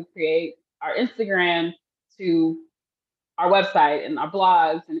content that we create, our Instagram to our website and our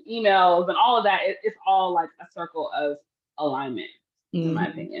blogs and emails and all of that. It's all like a circle of alignment, in my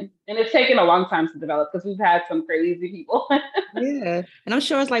Mm-hmm. opinion. And it's taken a long time to develop because we've had some crazy people. Yeah. And I'm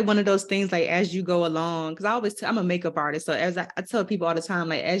sure it's like one of those things like as you go along, because I'm a makeup artist. So as I tell people all the time,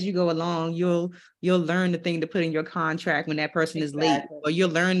 like as you go along, you'll learn the thing to put in your contract when that person is late, Exactly. or you'll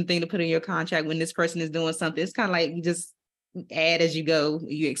learn the thing to put in your contract when this person is doing something. It's kind of like you just add as you go,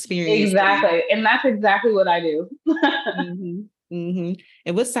 you experience things. Exactly. And that's exactly what I do. Mm-hmm. Mm-hmm.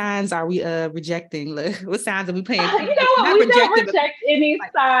 And what signs are we rejecting? Like, what signs are we paying? You know what? Not We don't rejecting, but reject any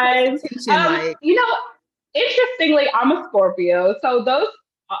like close signs. attention, like You know, interestingly, I'm a Scorpio, so those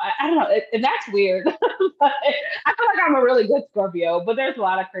I don't know, and that's weird. But I feel like I'm a really good Scorpio, but there's a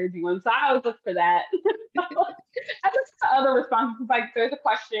lot of crazy ones, so I always look for that. I look for other responses. Like there's a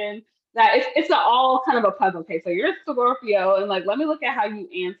question that it's all kind of a puzzle. Okay, so you're a Scorpio, and like let me look at how you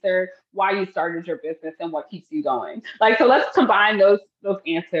answer why you started your business and what keeps you going. Like so, let's combine those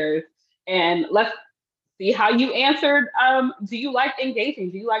answers and let's see how you answered. Do you like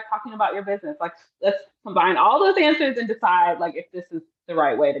engaging? Do you like talking about your business? Like, let's combine all those answers and decide like if this is the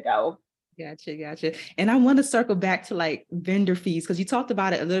right way to go. Gotcha. And I want to circle back to like vendor fees, because you talked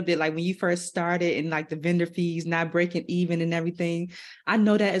about it a little bit, like when you first started and like the vendor fees not breaking even and everything. I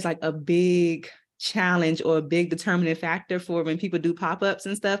know that is like a big challenge or a big determining factor for when people do pop-ups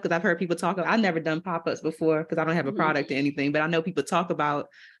and stuff. Because I've heard people talk about, I've never done pop-ups before because I don't have a Mhm. product or anything, but I know people talk about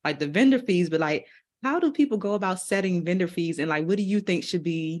like the vendor fees, but like, how do people go about setting vendor fees, and like, what do you think should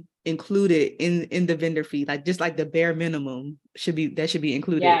be included in the vendor fee? Like just like the bare minimum should be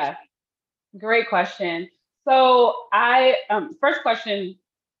included. Yeah, great question. So I first question,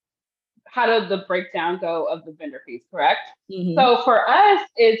 how did the breakdown go of the vendor fees, correct? Mm-hmm. So for us,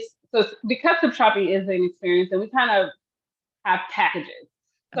 it's So because Sip Shopping is an experience, and we kind of have packages.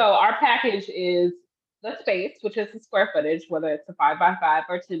 So our package is the space, which is the square footage, whether it's a 5x5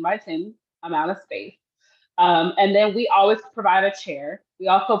 or 10x10 amount of space. And then we always provide a chair. We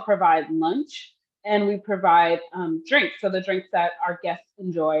also provide lunch, and we provide drinks. So the drinks that our guests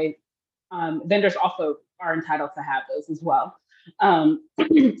enjoy, vendors also are entitled to have those as well. And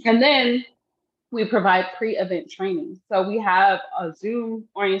then we provide pre-event training. So we have a Zoom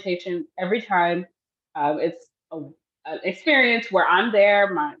orientation every time. It's an experience where I'm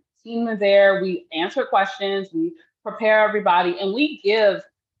there, my team is there, we answer questions, we prepare everybody, and we give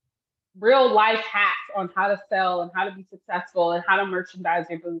real life hacks on how to sell and how to be successful and how to merchandise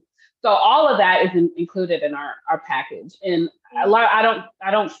your booth. So all of that is included in our package. And I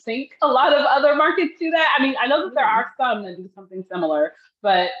don't think a lot of other markets do that. I mean, I know that there are some that do something similar,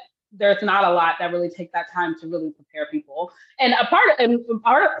 but there's not a lot that really take that time to really prepare people. And part of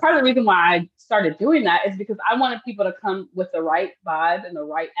the reason why I started doing that is because I wanted people to come with the right vibe and the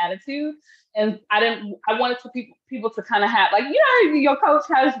right attitude. And I wanted people to kind of have, like, your coach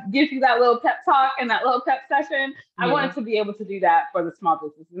gives you that little pep talk and that little pep session. Yeah. I wanted to be able to do that for the small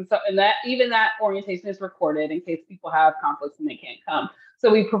businesses. And that even that orientation is recorded in case people have conflicts and they can't come. So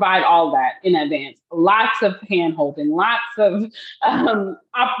we provide all that in advance. Lots of hand holding, lots of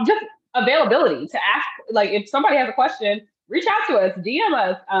just availability to ask. Like, if somebody has a question, reach out to us, DM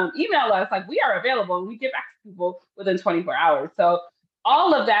us, email us. Like, we are available, and we get back to people within 24 hours. So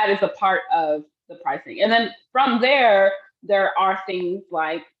all of that is a part of the pricing. And then from there are things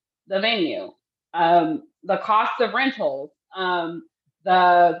like the venue, the cost of rentals, not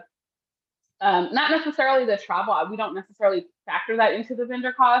necessarily the travel. We don't necessarily factor that into the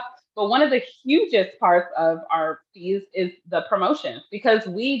vendor cost, but one of the hugest parts of our fees is the promotion, because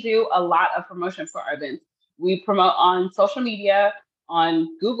we do a lot of promotion for our events. We promote on social media,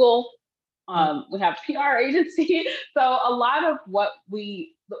 on Google. We have PR agency. So a lot of what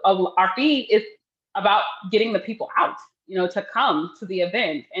our fee is about getting the people out, to come to the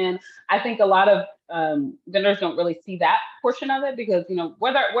event. And I think a lot of vendors don't really see that portion of it because,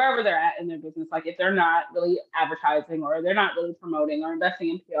 wherever they're at in their business, like if they're not really advertising or they're not really promoting or investing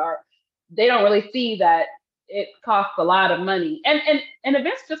in PR, they don't really see that it costs a lot of money. And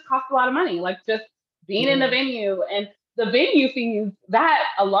events just cost a lot of money, like just being in the venue and the venue fees, that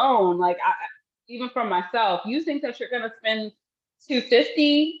alone, like even for myself, you think that you're going to spend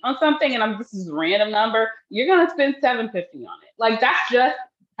 $250 on something, and this is a random number, you're going to spend $750 on it. Like, that's just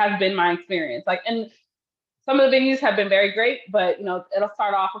has been my experience. Like, and some of the venues have been very great, but it'll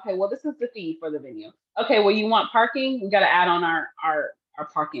start off, okay, well, this is the fee for the venue. Okay, well, you want parking? We got to add on our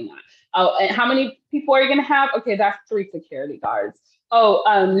parking lot. Oh, and how many people are you going to have? Okay, that's 3 security guards.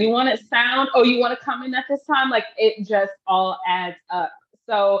 Oh, you want it sound? Oh, you want to come in at this time? Like, it just all adds up.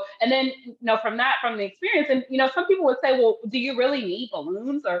 So, and then, from the experience, and, some people would say, well, do you really need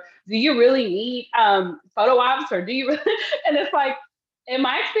balloons, or do you really need photo ops, or do you really? And it's like, in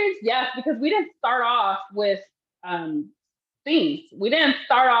my experience, yes, because we didn't start off with themes. We didn't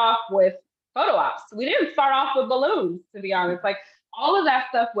start off with photo ops. We didn't start off with balloons, to be honest. Like, all of that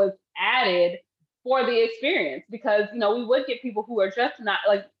stuff was added for the experience, because, we would get people who are just not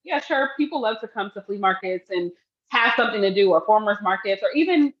like, yeah, sure, people love to come to flea markets and have something to do, or farmers markets, or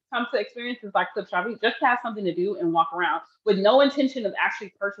even come to experiences like Clip Shopping, just to have something to do and walk around with no intention of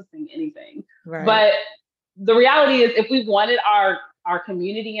actually purchasing anything. Right. But the reality is, if we wanted our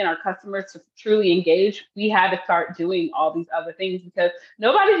community and our customers to truly engage, we had to start doing all these other things, because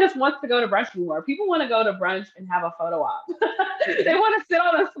nobody just wants to go to brunch anymore. People want to go to brunch and have a photo op. They want to sit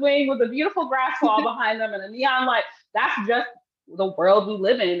on a swing with a beautiful grass wall behind them and a neon light. That's just the world we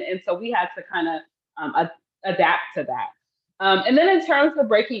live in. And so we had to kind of adapt to that. And then in terms of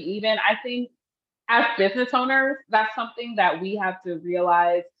breaking even, I think as business owners, that's something that we have to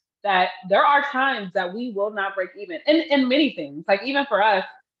realize, that there are times that we will not break even in many things. Like, even for us,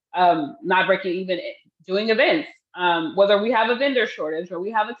 not breaking even doing events, whether we have a vendor shortage or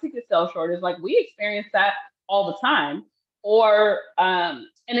we have a ticket sale shortage, like we experience that all the time. Or an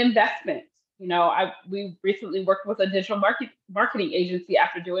investment. We recently worked with a digital marketing agency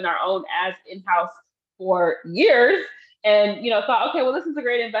after doing our own ads in-house for years, and thought, okay, well, this is a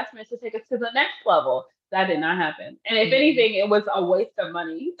great investment to take us to the next level. That did not happen. And if anything, it was a waste of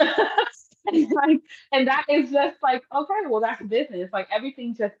money. and that is just like, okay, well, that's business. Like,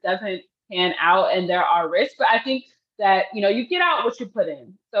 everything just doesn't pan out, and there are risks. But I think that, you get out what you put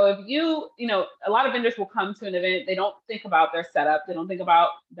in. So if a lot of vendors will come to an event, they don't think about their setup. They don't think about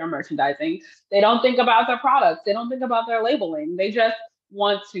their merchandising. They don't think about their products. They don't think about their labeling. They just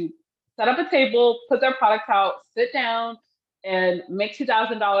want to set up a table, put their products out, sit down, and make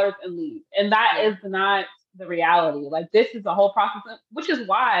 $2,000 and leave. And that is not the reality. Like, this is a whole process, which is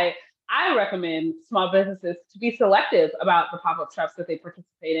why I recommend small businesses to be selective about the pop-up shops that they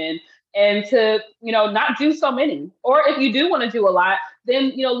participate in, and to, not do so many. Or if you do want to do a lot,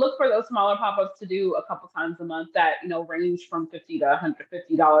 then, look for those smaller pop-ups to do a couple times a month that, range from $50 to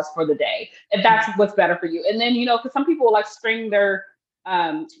 $150 for the day, if that's what's better for you. And then, because some people like string their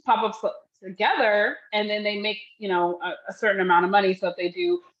pop-ups together, and then they make, a certain amount of money. So if they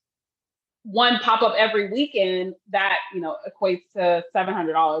do one pop-up every weekend, that, equates to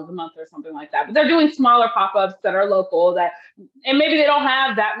 $700 a month or something like that. But they're doing smaller pop-ups that are local, and maybe they don't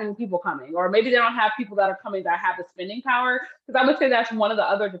have that many people coming, or maybe they don't have people that are coming that have the spending power. Because I would say that's one of the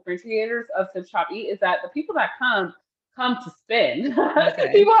other differentiators of Sip Shop Eat, is that the people that come to spend.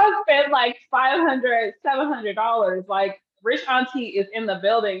 Okay. People have spent like $500, $700. Like, Rich Auntie is in the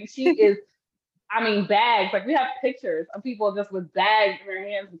building. She is, bags. Like, we have pictures of people just with bags in their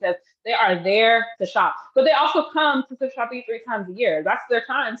hands because they are there to shop. But they also come to Sip Shop Eat 3 times a year. That's their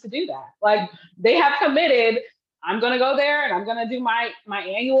time to do that. Like, they have committed, I'm going to go there and I'm going to do my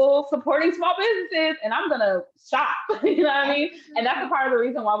annual supporting small businesses, and I'm going to shop. You know what I mean? And that's a part of the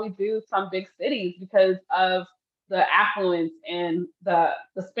reason why we do some big cities, because of the affluence and the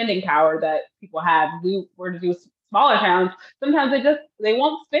spending power that people have. If we were to do smaller towns, sometimes they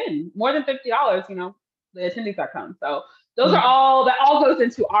won't spend more than $50, the attendees that come. So those are all, that all goes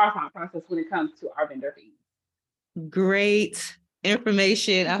into our thought process when it comes to our vendor fees. Great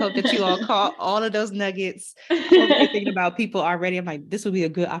information. I hope that you all caught all of those nuggets. I hope you're thinking about people already. I'm like, this would be a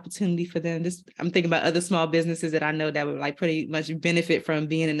good opportunity for them. I'm thinking about other small businesses that I know that would like pretty much benefit from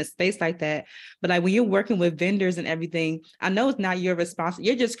being in a space like that. But like, when you're working with vendors and everything, I know it's not your responsibility.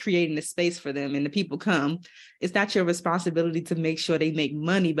 You're just creating a space for them, and the people come. It's not your responsibility to make sure they make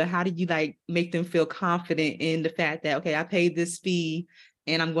money, but how do you like make them feel confident in the fact that, okay, I paid this fee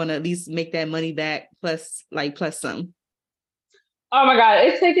and I'm going to at least make that money back plus some. Oh my God,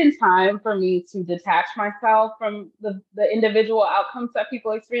 it's taken time for me to detach myself from the individual outcomes that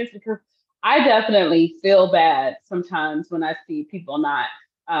people experience, because I definitely feel bad sometimes when I see people not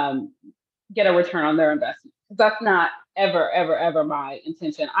get a return on their investment. That's not ever, ever, ever my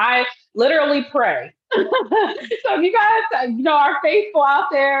intention. I literally pray. So if you guys, are faithful out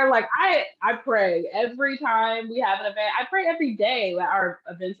there, like I pray every time we have an event. I pray every day that our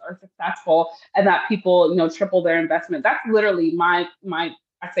events are successful and that people, triple their investment. That's literally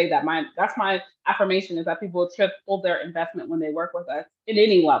that's my affirmation, is that people triple their investment when they work with us at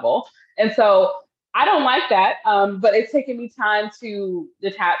any level. And so I don't like that, but it's taken me time to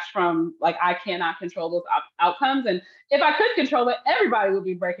detach from, like, I cannot control those outcomes. And if I could control it, everybody would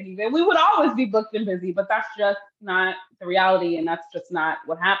be breaking even. We would always be booked and busy, but that's just not the reality, and that's just not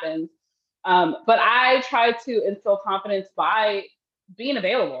what happens. But I try to instill confidence by being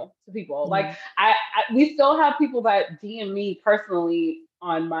available to people. Mm-hmm. Like, we still have people that DM me personally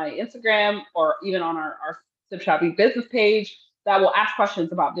on my Instagram, or even on our Sip Shop Eat business page, that will ask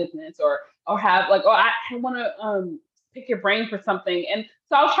questions about business, or have like, I want to pick your brain for something. And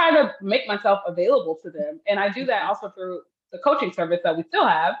so I'll try to make myself available to them. And I do that also through the coaching service that we still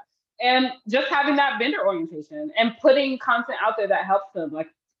have, and just having that vendor orientation and putting content out there that helps them. Like,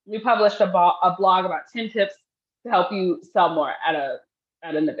 we published a blog about 10 tips to help you sell more at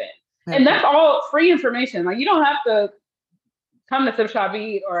an event. Okay. And that's all free information. Like, you don't have to come to Sip Shop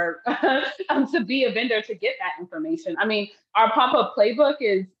Eat or to be a vendor to get that information. I mean, our pop-up playbook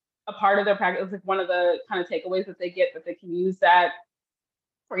is a part of their practice. It's like one of the kind of takeaways that they get, that they can use that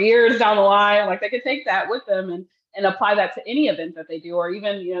for years down the line. Like, they can take that with them and apply that to any event that they do, or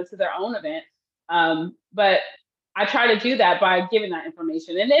even, to their own event. But I try to do that by giving that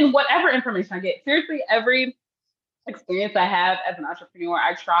information. And then whatever information I get, seriously, every experience I have as an entrepreneur,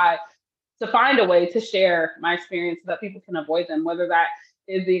 I try to find a way to share my experience so that people can avoid them, whether that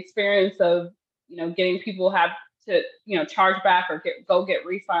is the experience of, getting people have to, charge back or go get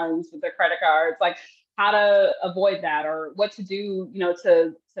refunds with their credit cards, like how to avoid that, or what to do,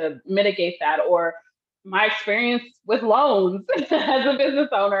 to mitigate that, or my experience with loans as a business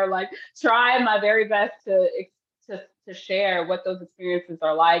owner, like try my very best to share what those experiences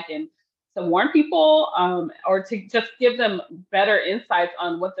are like, and to warn people, or to just give them better insights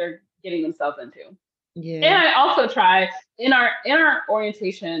on what they're getting themselves into. Yeah. And I also try in our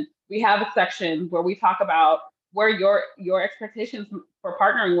orientation, we have a section where we talk about where your expectations for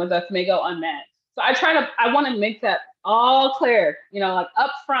partnering with us may go unmet. So I want to make that all clear, like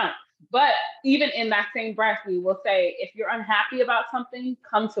up front. But even in that same breath, we will say, if you're unhappy about something,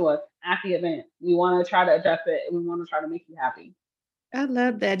 come to us at the event. We want to try to address it, and we want to try to make you happy. I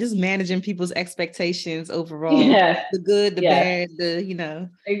love that. Just managing people's expectations overall, Yes, the good, the yes, bad, the.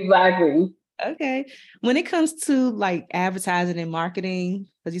 exactly. Okay. When it comes to like advertising and marketing,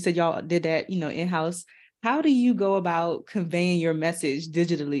 because you said y'all did that, in-house, how do you go about conveying your message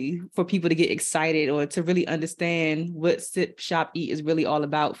digitally for people to get excited or to really understand what Sip Shop Eat is really all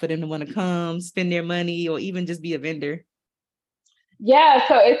about for them to want to come, spend their money, or even just be a vendor? Yeah,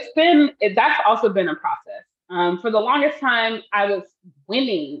 so that's also been a process. For the longest time, I was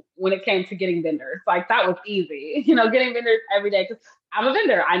winning when it came to getting vendors. Like that was easy, getting vendors every day because I'm a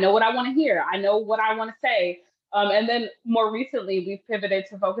vendor. I know what I want to hear. I know what I want to say. And then more recently, we've pivoted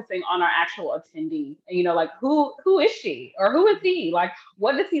to focusing on our actual attendee. And, like who is she or who is he? Like,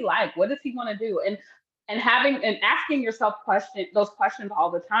 what does he like? What does he want to do? And having and asking yourself those questions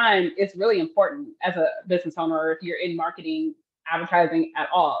all the time is really important as a business owner or if you're in marketing advertising at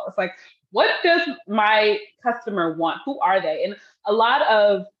all. It's like, what does my customer want? Who are they? And a lot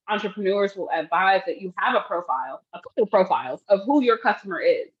of entrepreneurs will advise that you have a couple profiles of who your customer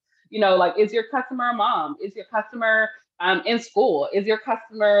is. Like, is your customer a mom? Is your customer in school? Is your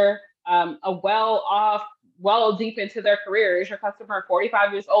customer a well off, well deep into their career? Is your customer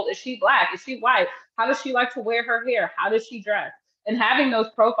 45 years old? Is she Black? Is she white? How does she like to wear her hair? How does she dress? And having those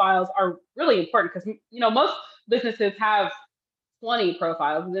profiles are really important because, most businesses have 20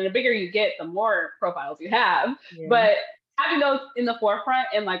 profiles. And then the bigger you get, the more profiles you have. Yeah. But having those in the forefront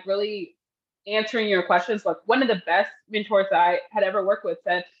and like really answering your questions, like one of the best mentors that I had ever worked with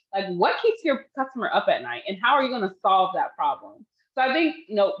said, like, what keeps your customer up at night and how are you going to solve that problem? So I think,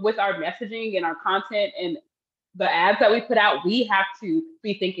 with our messaging and our content and the ads that we put out, we have to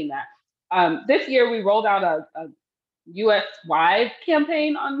be thinking that. This year we rolled out a US wide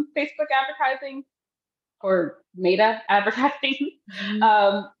campaign on Facebook advertising or Meta advertising.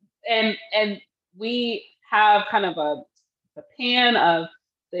 Mhm. And we have kind of a pan of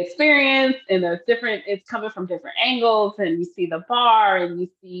the experience, and it's coming from different angles, and you see the bar, and you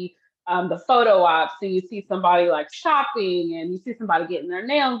see the photo ops, and you see somebody like shopping, and you see somebody getting their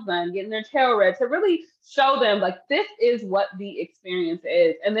nails done, getting their tail read, to really show them like this is what the experience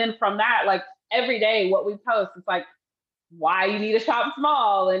is. And then from that, like every day, what we post, it's like why you need to shop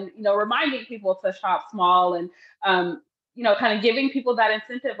small and reminding people to shop small and kind of giving people that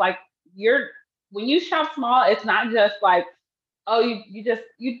incentive like when you shop small, it's not just like, oh, you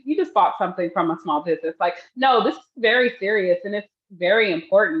just bought something from a small business. Like, no, this is very serious and it's very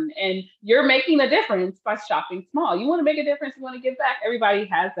important, and you're making a difference by shopping small. You want to make a difference, you want to give back. Everybody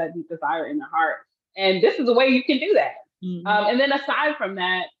has that deep desire in their heart, and this is a way you can do that. And then aside from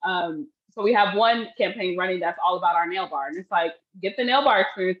that, so we have one campaign running that's all about our nail bar. And it's like, get the nail bar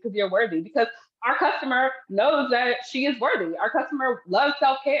experience because you're worthy. Because our customer knows that she is worthy. Our customer loves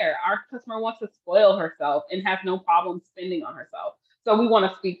self-care. Our customer wants to spoil herself and has no problem spending on herself. So we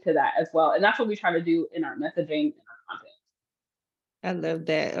want to speak to that as well. And that's what we try to do in our messaging and our content. I love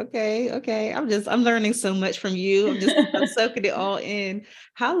that. Okay. I'm learning so much from you. I'm soaking it all in.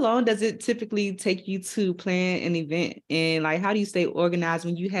 How long does it typically take you to plan an event? And like, how do you stay organized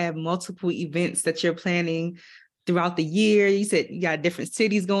when you have multiple events that you're planning throughout the year? You said you got different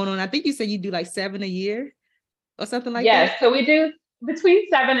cities going on. I think you said you do like 7 a year or something like that. Yes. So we do between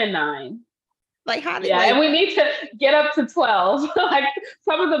 7 and 9. Like, how did Yeah, like, and we need to get up to 12. Like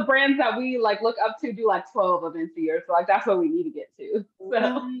some of the brands that we like look up to do like 12 events a year. So like that's what we need to get to.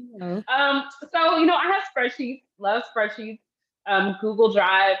 wow. I have spreadsheets, love spreadsheets. Google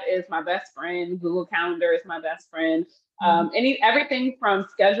Drive is my best friend. Google Calendar is my best friend. Everything from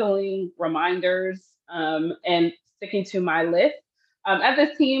scheduling reminders and sticking to my list. At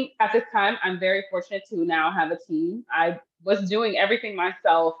this time, I'm very fortunate to now have a team. I was doing everything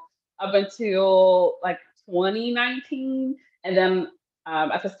myself up until like 2019. And then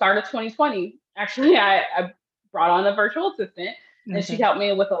at the start of 2020, actually, I brought on a virtual assistant and she helped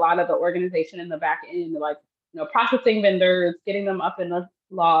me with a lot of the organization in the back end, like, processing vendors, getting them up in the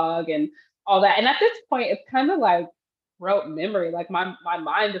log and all that. And at this point, it's kind of like rote memory. Like my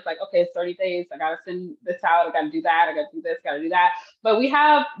mind is like, okay, it's 30 days. I got to send this out. I got to do that. I got to do this, got to do that. But we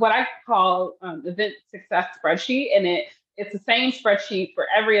have what I call event success spreadsheet, and it's the same spreadsheet for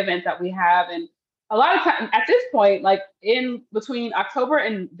every event that we have. And a lot of time at this point, like in between October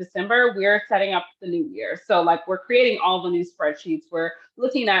and December, we're setting up the new year. So like we're creating all the new spreadsheets. We're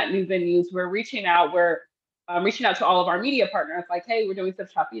looking at new venues. We're reaching out. We're reaching out to all of our media partners. Like, hey, we're doing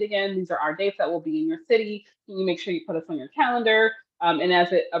Sip Shop Eat again. These are our dates that will be in your city. Can you make sure you put us on your calendar? And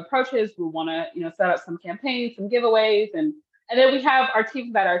as it approaches, we want to set up some campaigns, some giveaways, and then we have our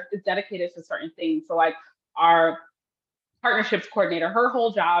team that is dedicated to certain things. So like our partnerships coordinator, her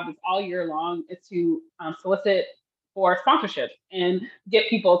whole job is all year long is to solicit for sponsorships and get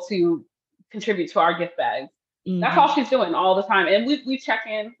people to contribute to our gift bags. That's all Mm-hmm. she's doing all the time. And we check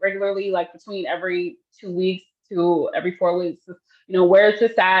in regularly, like between every 2 weeks to every 4 weeks, where is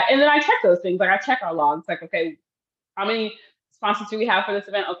this at? And then I check those things. Like I check our logs, like, okay, how many sponsors do we have for this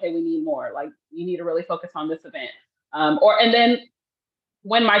event? Okay, we need more. Like you need to really focus on this event. And then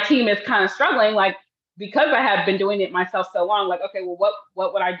when my team is kind of struggling, like because I have been doing it myself so long, like, okay, well,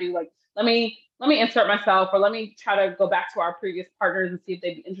 what would I do? Like, let me insert myself, or let me try to go back to our previous partners and see if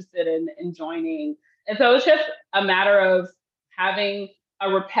they'd be interested in joining. And so it's just a matter of having a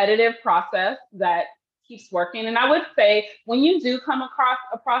repetitive process that keeps working. And I would say when you do come across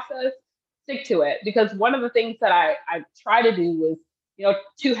a process, stick to it, because one of the things that I try to do was,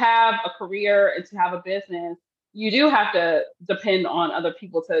 to have a career and to have a business, you do have to depend on other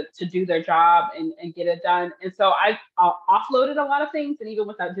people to do their job and get it done. And so I offloaded a lot of things, and even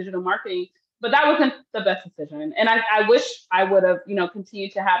with that digital marketing, but that wasn't the best decision. And I wish I would have,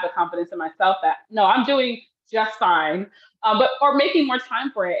 continued to have the confidence in myself that, no, I'm doing just fine. Or making more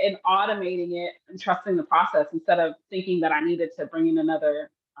time for it and automating it and trusting the process instead of thinking that I needed to bring in another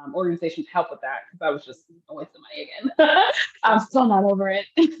organization to help with that, because that was just a waste of money again. I'm still not over it.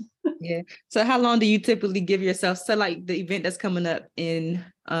 Yeah. So how long do you typically give yourself? So like the event that's coming up in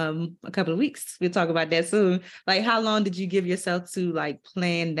a couple of weeks, we'll talk about that soon. Like how long did you give yourself to like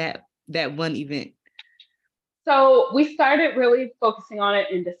plan that one event? So we started really focusing on it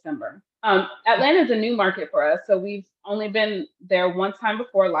in December. Atlanta is a new market for us. So we've only been there one time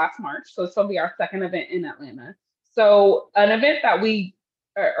before last March. So this will be our second event in Atlanta. So an event that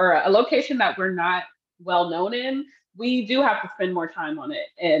or a location that we're not well known in, we do have to spend more time on it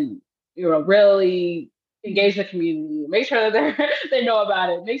and, really engage the community, make sure that they know about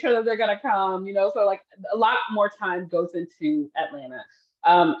it, make sure that they're going to come, so like a lot more time goes into Atlanta.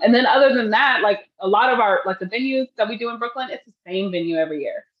 And then other than that, like a lot of our, like the venues that we do in Brooklyn, it's the same venue every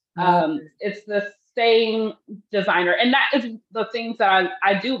year. It's the same designer. And that is the things that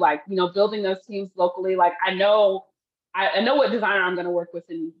I do like, building those teams locally. Like I know what designer I'm going to work with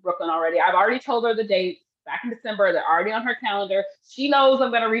in Brooklyn already. I've already told her the dates back in December. They're already on her calendar. She knows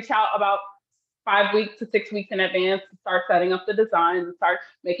I'm going to reach out about 5 weeks to 6 weeks in advance to start setting up the design and start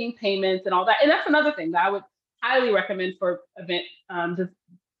making payments and all that. And that's another thing that I would highly recommend for event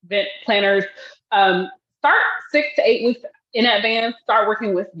planners. Start 6 to 8 weeks in advance. Start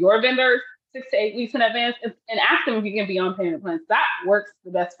working with your vendors 6 to 8 weeks in advance and ask them if you can be on payment plans. That works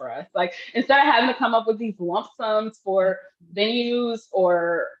the best for us. Like instead of having to come up with these lump sums for venues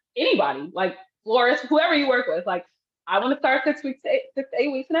or anybody, like florists, whoever you work with, like I want to start 6 to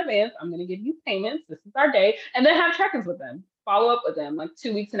 8 weeks in advance. I'm going to give you payments. This is our day. And then have check-ins with them. Follow up with them like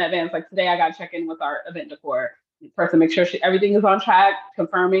 2 weeks in advance. Like today I got to check in with our event decor person, make sure everything is on track,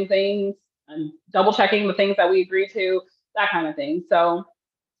 confirming things and double checking the things that we agree to, that kind of thing. So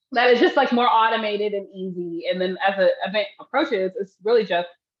that is just like more automated and easy. And then as the event approaches, it's really just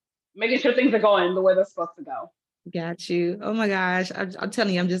making sure things are going the way they're supposed to go. Got you. Oh my gosh. I'm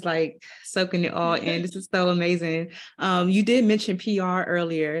telling you, I'm just like soaking it all in. This is so amazing. You did mention PR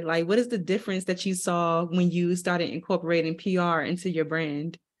earlier. Like, what is the difference that you saw when you started incorporating PR into your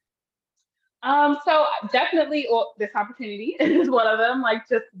brand? So definitely, this opportunity is one of them, like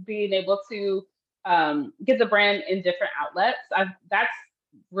just being able to get the brand in different outlets. That's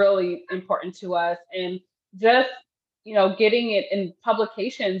really important to us. And just, getting it in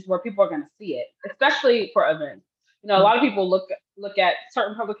publications where people are going to see it, especially for events. A lot of people look at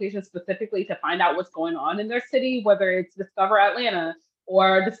certain publications specifically to find out what's going on in their city, whether it's Discover Atlanta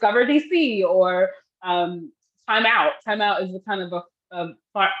or Discover DC or Time Out. Time Out is a kind of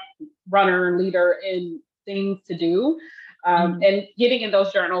a runner and leader in things to do. And getting in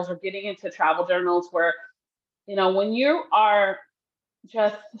those journals or getting into travel journals where, when you are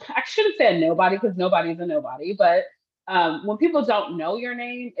just, I shouldn't say a nobody because nobody's a nobody, but when people don't know your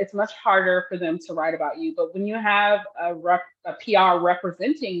name, it's much harder for them to write about you. But when you have a PR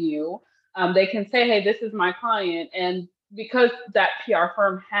representing you, they can say, hey, this is my client. And because that PR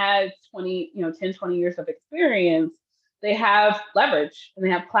firm has 10, 20 years of experience, they have leverage and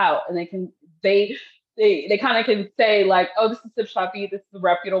they have clout, and they kind of can say like, oh, this is Sip Shoppy, this is a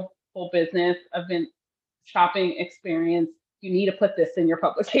reputable business, event shopping experience. You need to put this in your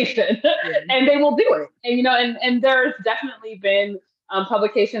publication. And they will do it. And and there's definitely been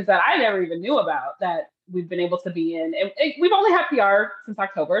publications that I never even knew about that we've been able to be in. And we've only had PR since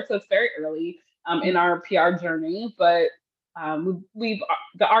October, so it's very early in our PR journey, but we've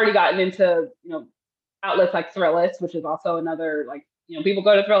already gotten into, outlets like Thrillist, which is also another, like, people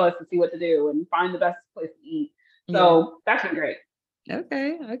go to Thrillist to see what to do and find the best place to eat. So that's been great.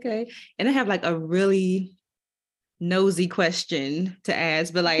 Okay. And I have like a really nosy question to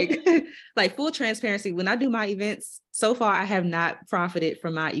ask, but like, like full transparency, when I do my events, so far I have not profited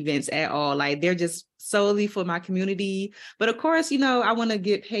from my events at all. Like they're just solely for my community. But of course, I want to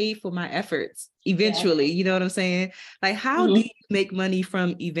get paid for my efforts eventually. You know what I'm saying? Like, how do you make money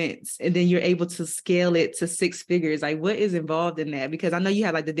from events and then you're able to scale it to 6 figures? Like, what is involved in that? Because I know you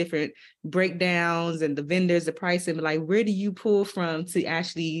have like the different breakdowns and the vendors, the pricing, but like, where do you pull from to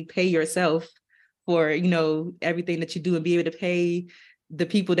actually pay yourself for, everything that you do and be able to pay the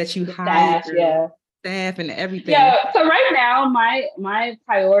people that you hire, staff and everything? Yeah. So right now, my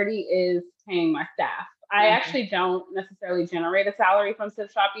priority is paying my staff. I actually don't necessarily generate a salary from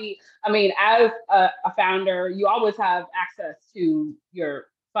Sip Shopee. I mean, as a founder, you always have access to your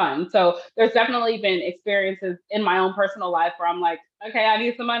fund. So there's definitely been experiences in my own personal life where I'm like, okay, I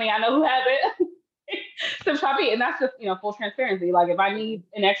need some money. I know who has it. Sip Shopee. And that's just, full transparency. Like if I need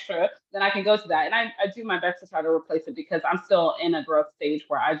an extra, then I can go to that. And I do my best to try to replace it because I'm still in a growth stage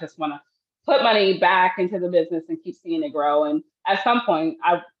where I just want to put money back into the business and keep seeing it grow. And at some point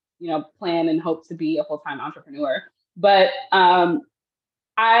I, plan and hope to be a full-time entrepreneur. But first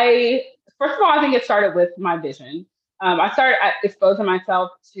of all, I think it started with my vision. I started exposing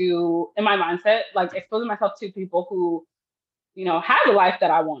myself to, in my mindset, like exposing myself to people who, have the life that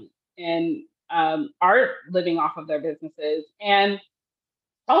I want and are living off of their businesses. And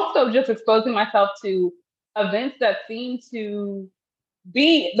also just exposing myself to events that seem to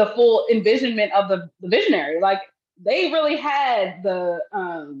be the full envisionment of the visionary. Like they really had the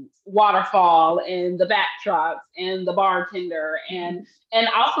waterfall and the backdrops and the bartender and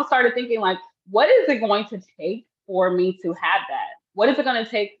also started thinking like, what is it going to take for me to have that? What is it going to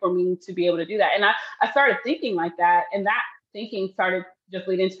take for me to be able to do that? And I started thinking like that, and that thinking started just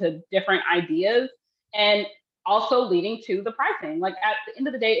leading to different ideas and also leading to the pricing. Like at the end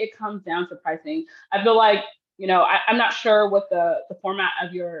of the day, it comes down to pricing. I feel like, I'm not sure what the format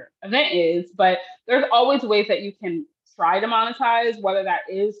of your event is, but there's always ways that you can try to monetize, whether that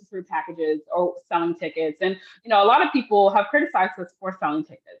is through packages or selling tickets. And, a lot of people have criticized us for selling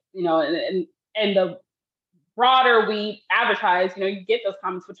tickets, and the broader we advertise, you get those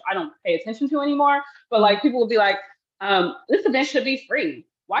comments, which I don't pay attention to anymore. But like people will be like, this event should be free.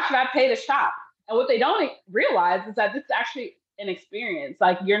 Why should I pay to shop? And what they don't realize is that this is actually an experience.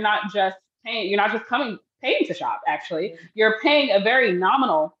 Like you're not just paying to shop. Actually, you're paying a very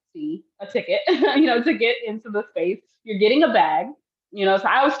nominal fee, a ticket, to get into the space. You're getting a bag. So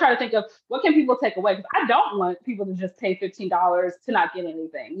I always try to think of what can people take away, because I don't want people to just pay $15 to not get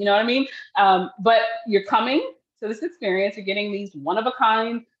anything. You know what I mean? But you're coming to this experience. You're getting these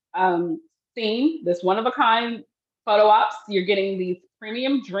one-of-a-kind theme, this one-of-a-kind photo ops. You're getting these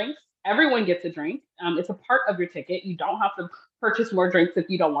premium drinks. Everyone gets a drink. It's a part of your ticket. You don't have to purchase more drinks if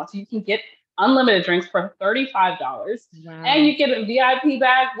you don't want to. You can get unlimited drinks for $35. Wow. And you get a VIP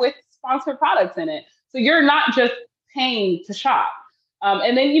bag with sponsored products in it. So you're not just paying to shop.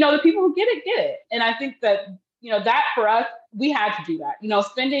 And then, the people who get it. And I think that, that for us, we had to do that,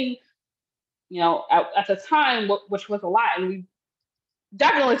 spending, at the time, which was a lot. And we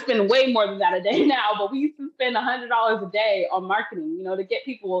definitely spend way more than that a day now, but we used to spend $100 a day on marketing, to get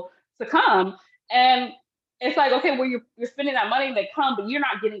people to come. And it's like, okay, well, you're spending that money, they come, but you're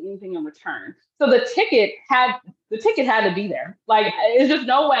not getting anything in return. So the ticket had to be there. Like, it's just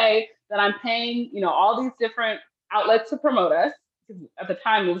no way that I'm paying, all these different outlets to promote us. At the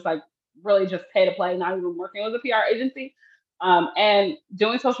time, it was like really just pay to play, not even working with a PR agency, and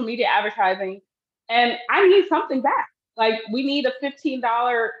doing social media advertising. And I need something back. Like we need a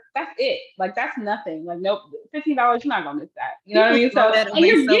 $15. That's it. Like that's nothing. Like nope, $15. You're not gonna miss that. You know what I mean? So and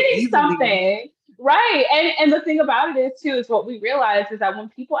you're getting something, right? And the thing about it is too is what we realized is that when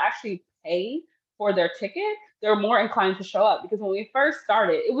people actually pay for their ticket, they're more inclined to show up, because when we first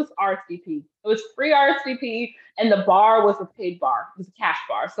started, it was RSVP. It was free RSVP, and the bar was a paid bar. It was a cash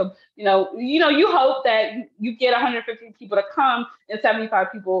bar. So you hope that you get 150 people to come and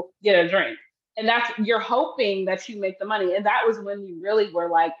 75 people get a drink. And you're hoping that you make the money. And that was when you really were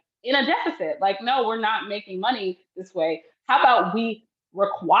like in a deficit. Like, no, we're not making money this way. How about we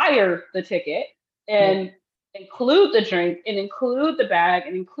require the ticket and include the drink and include the bag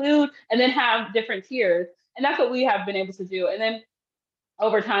and then have different tiers. And that's what we have been able to do. And then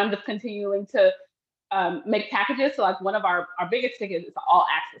over time, just continuing to make packages. So like one of our biggest tickets is an all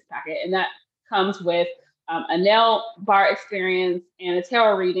access packet. And that comes with a nail bar experience and a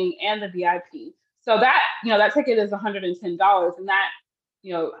tarot reading and the VIP. So that, that ticket is $110, and that,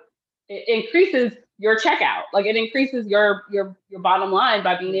 it increases your checkout. Like it increases your bottom line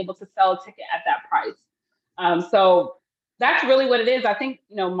by being able to sell a ticket at that price. So that's really what it is. I think,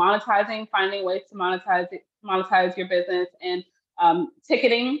 monetizing, finding ways to monetize your business, and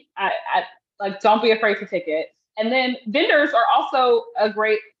ticketing. Like, don't be afraid to ticket. And then vendors are also a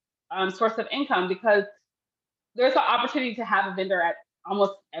great source of income, because there's an opportunity to have a vendor at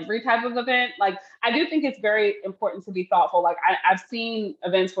almost every type of event. Like, I do think it's very important to be thoughtful. Like, I've seen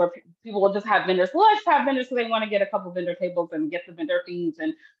events where people will just have vendors. Well, let's have vendors so they want to get a couple vendor tables and get the vendor fees,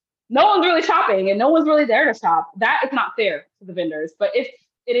 and no one's really shopping and no one's really there to shop. That is not fair to the vendors. But if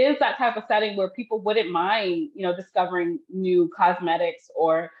it is that type of setting where people wouldn't mind, discovering new cosmetics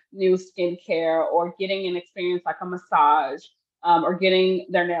or new skincare, or getting an experience like a massage, or getting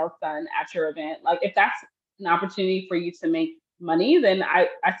their nails done at your event. Like, if that's an opportunity for you to make money, then I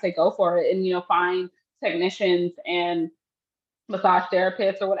say go for it, and, find technicians and massage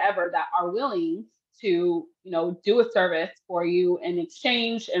therapists or whatever that are willing to, do a service for you in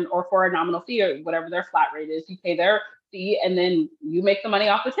exchange, or for a nominal fee, or whatever their flat rate is. You pay their fee, and then you make the money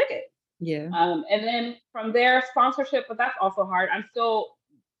off the ticket. Yeah. And then from there, sponsorship, but that's also hard. I'm still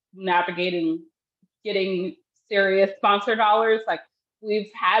navigating getting serious sponsor dollars. Like,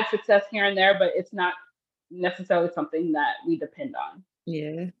 we've had success here and there, but it's not necessarily something that we depend on.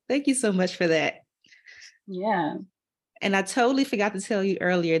 Yeah. Thank you so much for that. Yeah. And I totally forgot to tell you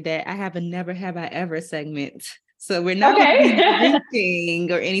earlier that I have a never have I ever segment. So we're not going to be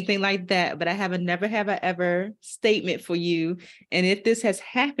drinking or anything like that, but I have a never have I ever statement for you. And if this has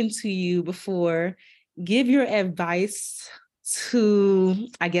happened to you before, give your advice to,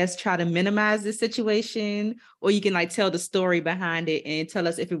 I guess, try to minimize the situation, or you can tell the story behind it and tell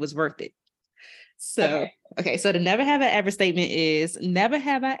us if it was worth it. So, okay. So the never have I ever statement is, never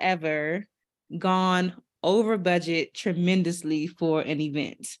have I ever gone over budget tremendously for an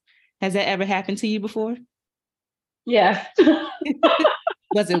event. Has that ever happened to you before? Yes.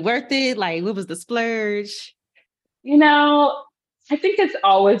 Was it worth it? Like, what was the splurge? I think it's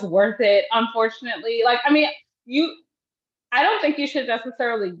always worth it, unfortunately. Like, I mean, I don't think you should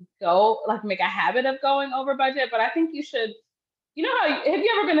necessarily make a habit of going over budget, but I think you should, have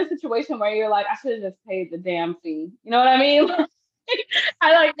you ever been in a situation where you're like, I should have just paid the damn fee? You know what I mean? And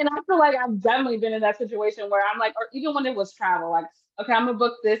I feel like I've definitely been in that situation where I'm like, or even when it was travel, like, okay, I'm gonna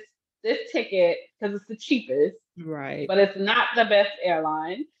book this ticket because it's the cheapest, right? But it's not the best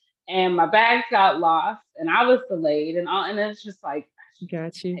airline, and my bags got lost, and I was delayed, and it's just like,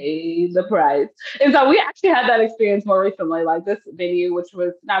 got you, pay the price. And so we actually had that experience more recently. Like, this venue, which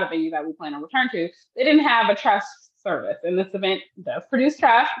was not a venue that we plan to return to, they didn't have a trash service, and this event does produce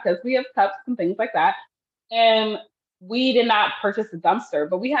trash because we have cups and things like that, and we did not purchase a dumpster,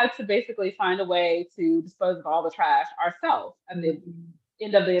 but we had to basically find a way to dispose of all the trash ourselves at the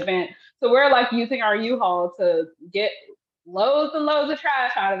end of the event. So we're like using our U-Haul to get loads and loads of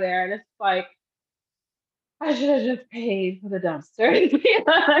trash out of there. And it's like, I should have just paid for the dumpster. You know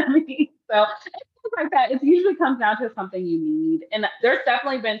what I mean? So things like that, it usually comes down to something you need. And there's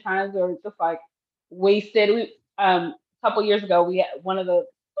definitely been times where it's just like wasted. A couple years ago, we had one of the,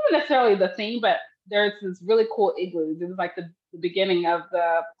 not necessarily the theme, but there's this really cool igloos. It was like the beginning of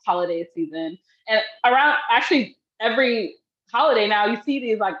the holiday season. And around actually every holiday now, you see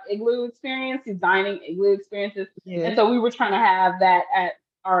these like igloo experience, these dining igloo experiences. Yeah. And so we were trying to have that at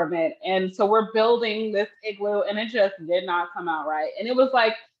our event. And so we're building this igloo, and it just did not come out right. And it was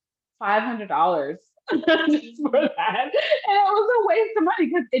like $500 just for that. And it was a waste of money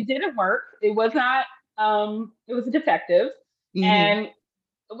because it didn't work. It was not, it was defective. Mm-hmm. And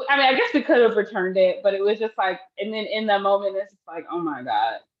I mean, I guess we could have returned it, but it was just like, and then in that moment, it's just like, oh my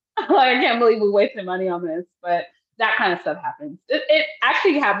God, like, I can't believe we wasted money on this. But that kind of stuff happens. It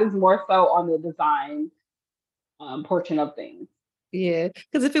actually happens more so on the design portion of things. Yeah,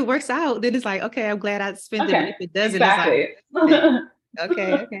 because if it works out, then it's like, okay, I'm glad I spent it. And if it doesn't, exactly. It's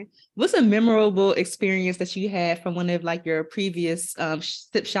like, okay. What's a memorable experience that you had from one of like your previous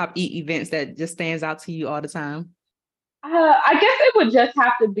Sip Shop Eat events that just stands out to you all the time? I guess it would just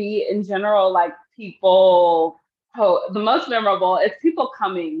have to be in general, like people. The most memorable is people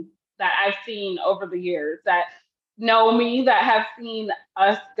coming that I've seen over the years that know me, that have seen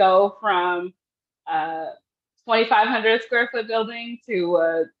us go from 2,500 square foot building to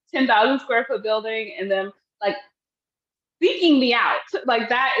a 10,000 square foot building, and then like seeking me out. Like,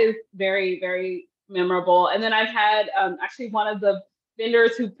 that is very, very memorable. And then I've had actually one of the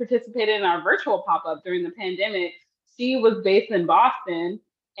vendors who participated in our virtual pop-up during the pandemic. She was based in Boston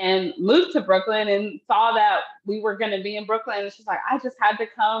and moved to Brooklyn and saw that we were going to be in Brooklyn. And she's like, I just had to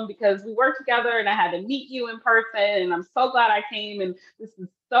come because we work together and I had to meet you in person. And I'm so glad I came. And this is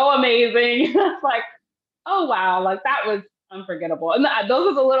so amazing. It's like, oh, wow. Like, that was unforgettable. And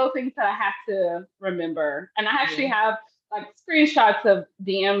those are the little things that I have to remember. And I actually have like screenshots of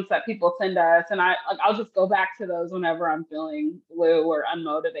DMs that people send us, and I'll just go back to those whenever I'm feeling blue or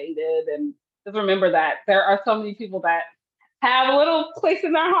unmotivated, and just remember that there are so many people that have a little place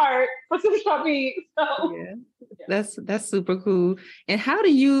in their heart for some shopping. So Yeah. That's super cool. And how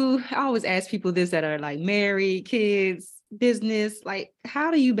do you, I always ask people this that are like married, kids, business, like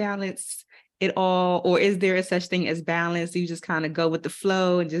how do you balance it all? Or is there a such thing as balance? You just kind of go with the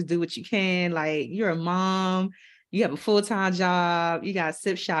flow and just do what you can. Like you're a mom, you have a full-time job, you got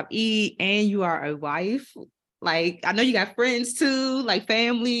sip, shop, eat, and you are a wife. Like I know you got friends too, like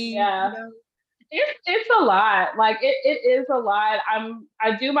family, yeah. It's a lot. Like it is a lot.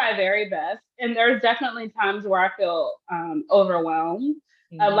 I do my very best, and there's definitely times where I feel overwhelmed.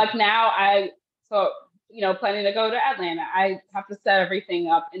 Mhm. Like now, so planning to go to Atlanta. I have to set everything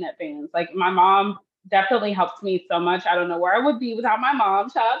up in advance. Like my mom definitely helps me so much. I don't know where I would be without my mom.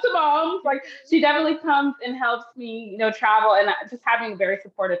 Shout out to moms. Like she definitely comes and helps me, travel, and just having a very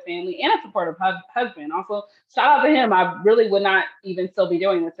supportive family and a supportive husband. Also, shout out to him. I really would not even still be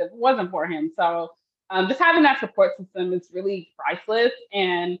doing this if it wasn't for him. So just having that support system is really priceless.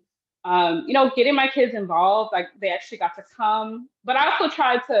 And getting my kids involved, like they actually got to come, but I also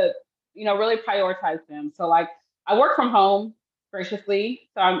tried to, really prioritize them. So like I work from home graciously,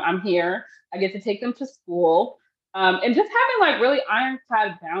 so I'm here. I get to take them to school, and just having like really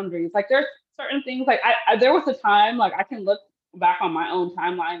ironclad boundaries. Like there's certain things like there was a time like I can look back on my own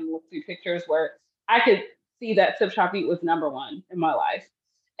timeline and look through pictures where I could see that Sip Shop Eat was number one in my life.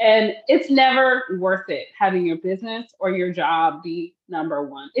 And it's never worth it having your business or your job be number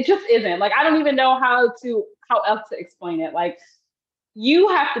one. It just isn't. Like I don't even know how else to explain it. Like you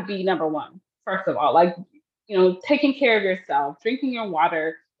have to be number one, first of all. Like, taking care of yourself, drinking your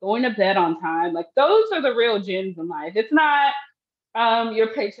water, going to bed on time. Like those are the real gems in life. It's not your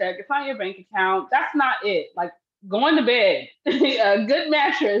paycheck, it's not your bank account. That's not it. Like going to bed, a good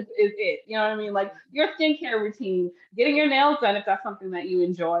mattress is it. You know what I mean? Like your skincare routine, getting your nails done if that's something that you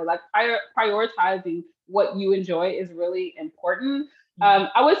enjoy. Like prioritizing what you enjoy is really important.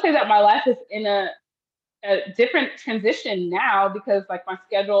 I would say that my life is in a different transition now because like my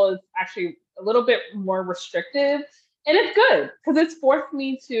schedule is actually a little bit more restrictive, and it's good because it's forced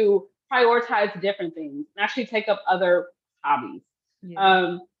me to prioritize different things and actually take up other hobbies. Yeah.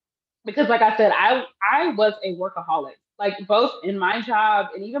 um because like I said, I was a workaholic, like both in my job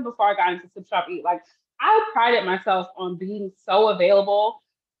and even before I got into Sip Shop Eat. Like I prided myself on being so available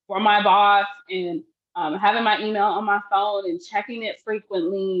for my boss, and having my email on my phone and checking it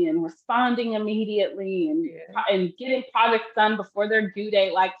frequently and responding immediately, Yeah. and getting projects done before their due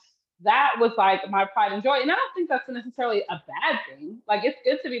date. Like that was like my pride and joy. And I don't think that's necessarily a bad thing. Like it's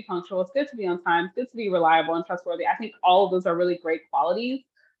good to be punctual, it's good to be on time, it's good to be reliable and trustworthy. I think all of those are really great qualities.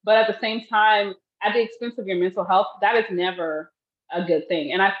 But at the same time, at the expense of your mental health, that is never a good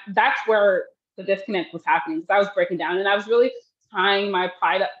thing. And that's where the disconnect was happening, because I was breaking down and I was really tying my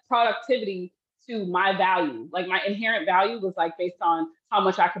productivity to my value. Like my inherent value was like based on how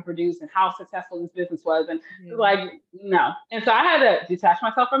much I could produce and how successful this business was. And it was Yeah. like, no. And so I had to detach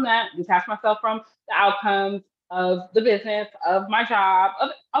myself from that, detach myself from the outcomes of the business, of my job,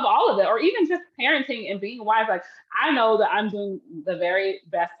 of all of it, or even just parenting and being a wife. Like I know that I'm doing the very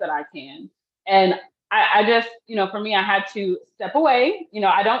best that I can. And I just, for me, I had to step away.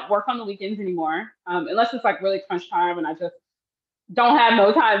 I don't work on the weekends anymore, unless it's like really crunch time and I just don't have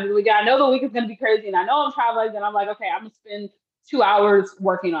no time. I know the week is going to be crazy and I know I'm traveling. And I'm like, okay, I'm going to spend 2 hours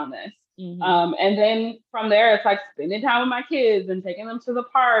working on this. Mm-hmm. And then from there, it's like spending time with my kids and taking them to the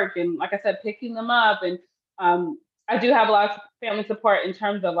park. And like I said, picking them up. And I do have a lot of family support in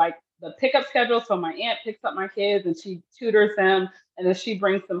terms of like the pickup schedule. So my aunt picks up my kids and she tutors them, and then she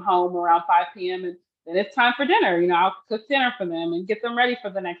brings them home around 5 p.m. And then it's time for dinner. I'll cook dinner for them and get them ready for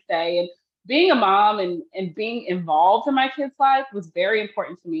the next day. And being a mom and being involved in my kids' life was very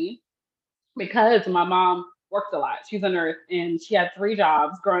important to me because my mom worked a lot. She's a nurse and she had 3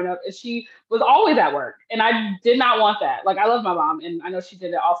 jobs growing up, and she was always at work. And I did not want that. Like I love my mom and I know she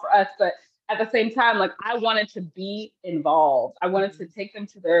did it all for us, but at the same time, like I wanted to be involved. I wanted to take them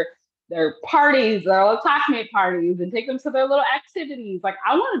to their parties, their little classmate parties, and take them to their little activities. Like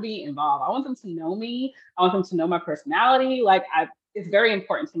I want to be involved. I want them to know me. I want them to know my personality. It's very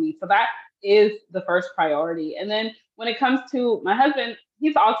important to me. So that is the first priority. And then when it comes to my husband,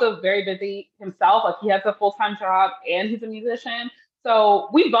 he's also very busy himself. Like he has a full-time job and he's a musician. So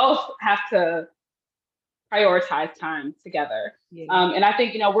we both have to prioritize time together. Yeah. And I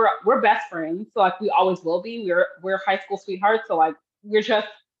think, we're best friends. So like we always will be. We're high school sweethearts. So like we're just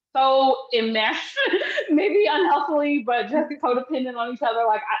so enmeshed, maybe unhealthily, but just codependent on each other.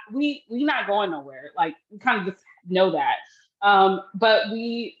 Like we not going nowhere. Like we kind of just know that. But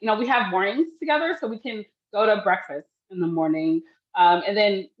we, we have mornings together, so we can go to breakfast in the morning. And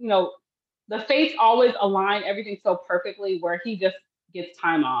then, the fates always align everything so perfectly where he just gets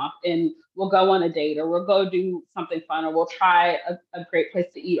time off and we'll go on a date or we'll go do something fun or we'll try a great place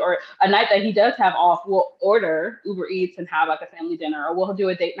to eat, or a night that he does have off, we'll order Uber Eats and have like a family dinner, or we'll do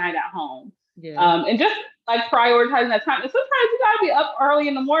a date night at home. Yeah. And just like prioritizing that time. And sometimes you gotta be up early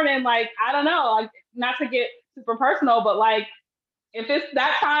in the morning, like, I don't know, like, not to get super personal, but like, if it's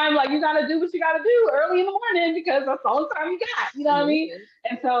that time, like, you got to do what you got to do early in the morning because that's all the time you got. You know what I mean?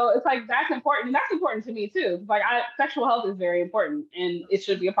 And so it's like, that's important. And that's important to me too. Like, sexual health is very important and it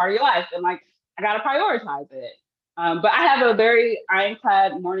should be a part of your life. And like, I got to prioritize it. But I have a very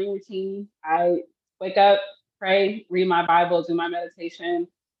ironclad morning routine. I wake up, pray, read my Bible, do my meditation.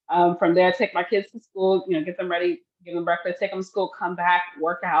 From there, take my kids to school, get them ready, give them breakfast, take them to school, come back,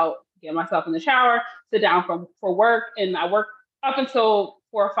 work out, get myself in the shower, sit down for work. And I work up until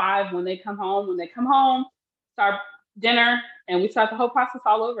 4 or 5 when they come home. When they come home, start dinner, and we start the whole process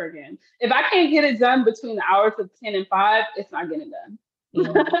all over again. If I can't get it done between the hours of 10 and 5, it's not getting done.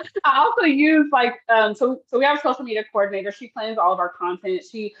 Mm-hmm. I also use so we have a social media coordinator. She plans all of our content.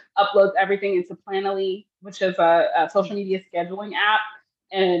 She uploads everything into Planoly, which is a social media scheduling app,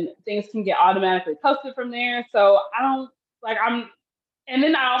 and things can get automatically posted from there. So and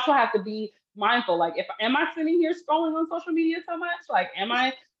then I also have to be mindful. Like, am I sitting here scrolling on social media so much? Like, am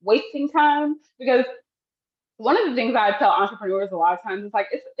I wasting time? Because one of the things I tell entrepreneurs a lot of times is like,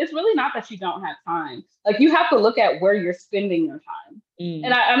 it's really not that you don't have time. Like, you have to look at where you're spending your time.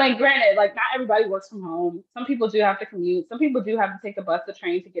 And I mean, granted, like, not everybody works from home. Some people do have to commute. Some people do have to take the bus, the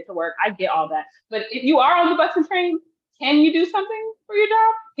train to get to work. I get all that. But if you are on the bus and train, can you do something for your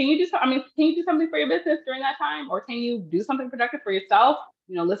job? Can you do something for your business during that time? Or can you do something productive for yourself?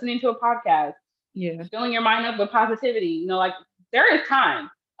 Listening to a podcast, filling your mind up with positivity. Like, there is time.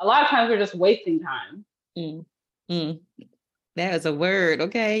 A lot of times we're just wasting time. That is a word.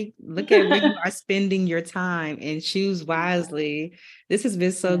 Okay. Look at where you are spending your time and choose wisely. This has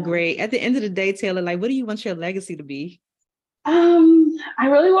been so great. At the end of the day, Taylar, like, what do you want your legacy to be? I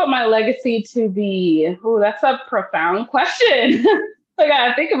really want my legacy to be, that's a profound question. I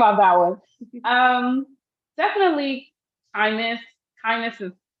gotta think about that one. Definitely kindness. Kindness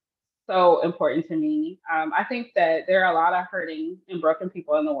is so important to me. I think that there are a lot of hurting and broken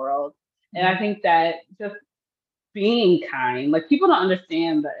people in the world. And I think that just being kind, like, people don't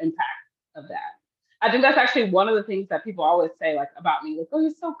understand the impact of that. I think that's actually one of the things that people always say, like, about me, like, oh,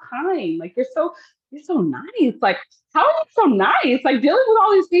 you're so kind. Like, you're so nice. Like, how are you so nice? Like, dealing with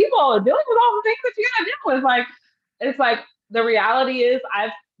all these people, dealing with all the things that you gotta deal with. Like, it's like, the reality is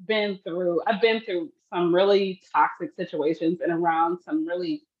I've been through some really toxic situations and around some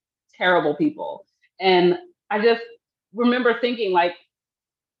really terrible people. And I just remember thinking, like,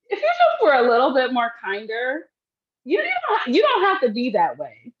 if you just were a little bit more kinder, you don't have to be that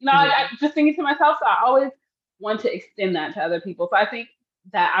way. I just thinking to myself, so I always want to extend that to other people. So I think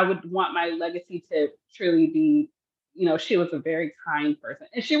that I would want my legacy to truly be, she was a very kind person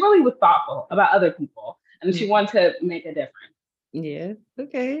and she really was thoughtful about other people and she wanted to make a difference. Yeah.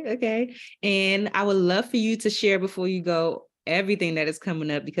 Okay. And I would love for you to share before you go everything that is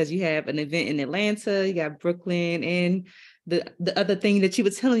coming up, because you have an event in Atlanta, you got Brooklyn, and the other thing that you were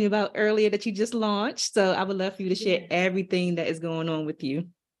telling me about earlier that you just launched. So I would love for you to share everything that is going on with you.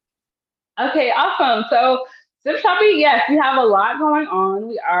 Okay, awesome. So Zip Shopping, yes, we have a lot going on.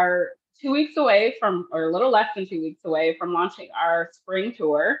 We are 2 weeks away or a little less than 2 weeks away from launching our spring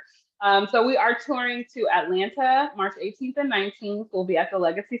tour. So we are touring to Atlanta, March 18th and 19th. We'll be at the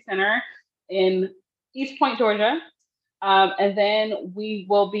Legacy Center in East Point, Georgia. And then we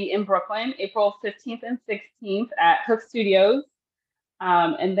will be in Brooklyn, April 15th and 16th at Hook Studios.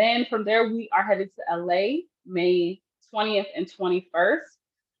 And then from there, we are headed to LA, May 20th and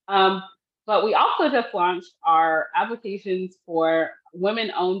 21st. But we also just launched our applications for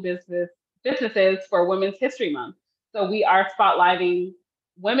women-owned businesses for Women's History Month. So we are spotlighting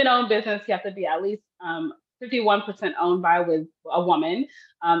women-owned business. You have to be at least 51% owned by a woman.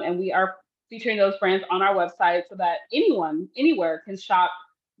 And we are featuring those brands on our website so that anyone, anywhere can shop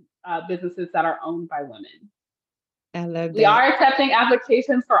businesses that are owned by women. I love that. We are accepting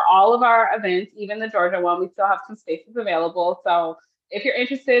applications for all of our events, even the Georgia one. We still have some spaces available. So if you're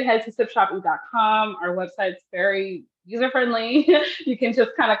interested, head to sipshopping.com. Our website's very user-friendly. You can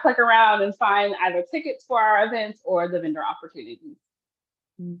just kind of click around and find either tickets for our events or the vendor opportunities.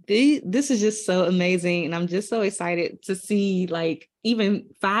 This is just so amazing. And I'm just so excited to see, like, even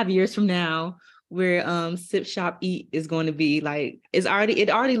 5 years from now, where Sip Shop Eat is going to be. Like it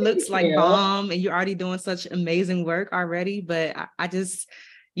already looks like bomb, and you're already doing such amazing work already. But I just,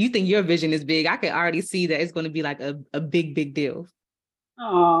 you think your vision is big. I can already see that it's going to be like a big deal.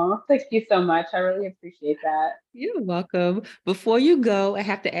 Oh, thank you so much. I really appreciate that. You're welcome. Before you go, I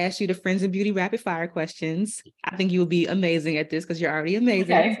have to ask you the Friends in Beauty rapid fire questions. I think you'll be amazing at this because you're already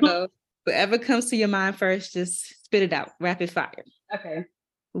amazing. Okay. So whatever comes to your mind first, just spit it out. Rapid fire. Okay.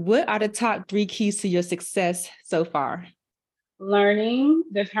 What are the top 3 keys to your success so far? Learning,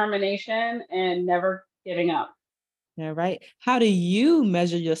 determination, and never giving up. All right. How do you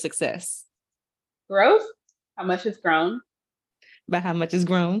measure your success? Growth, how much it's grown. By how much it's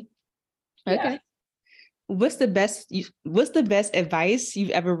grown? Okay. Yes. What's the best advice you've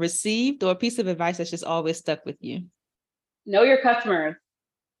ever received, or a piece of advice that's just always stuck with you? Know your customers.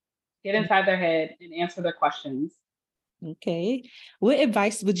 Get inside their head and answer their questions. Okay. What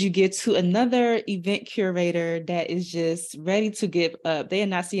advice would you give to another event curator that is just ready to give up? They are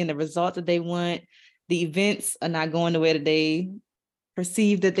not seeing the results that they want. The events are not going the way that they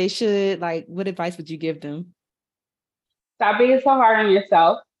perceive that they should. Like, what advice would you give them? Stop being so hard on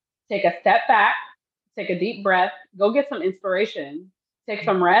yourself. Take a step back. Take a deep breath. Go get some inspiration. Take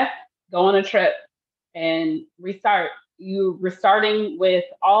some rest. Go on a trip and restart. You restarting with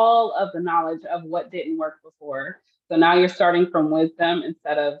all of the knowledge of what didn't work before. So now you're starting from wisdom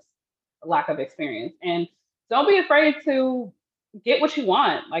instead of a lack of experience. And don't be afraid to get what you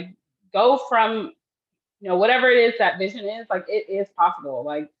want. Like, go from, whatever it is that vision is, like, it is possible.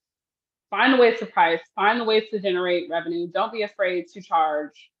 Like, find the ways to price, find the ways to generate revenue. Don't be afraid to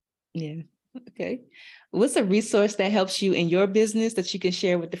charge. Yeah. Okay. What's a resource that helps you in your business that you can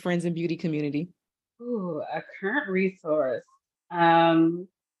share with the Friends in Beauty community? Ooh, a current resource. Podcast.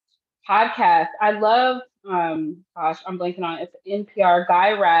 I love, I'm blanking on it. It's NPR,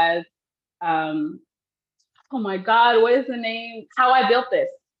 Guy Raz. Oh my God, what is the name? How I Built This.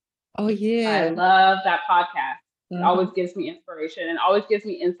 Oh yeah. I love that podcast. It always gives me inspiration and always gives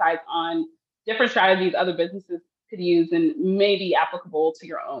me insights on different strategies other businesses could use and may be applicable to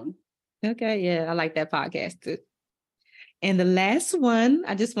your own. Okay, yeah, I like that podcast too. And the last one,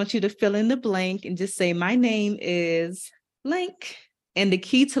 I just want you to fill in the blank and just say, my name is blank. And the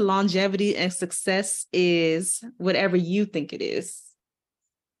key to longevity and success is whatever you think it is.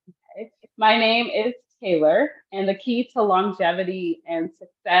 Okay. My name is Taylar, and the key to longevity and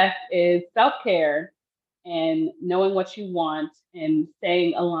success is self-care and knowing what you want and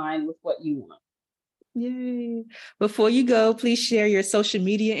staying aligned with what you want. Yay. Before you go, please share your social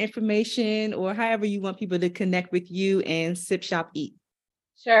media information or however you want people to connect with you and Sip Shop Eat.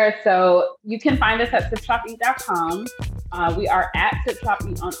 Sure. So you can find us at sipshopeat.com. We are at Sip Shop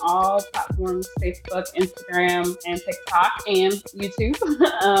Eat on all platforms, Facebook, Instagram, and TikTok, and YouTube.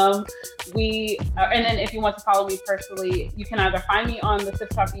 And then if you want to follow me personally, you can either find me on the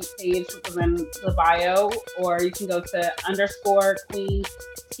Sip Shop Eat page, which is in the bio, or you can go to _Queen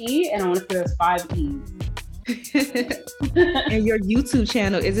T, and I want to say there's 5 E's. And your YouTube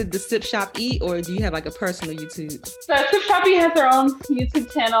channel, is it the Sip Shop Eat, or do you have like a personal YouTube? So Sip Shop Eat has their own YouTube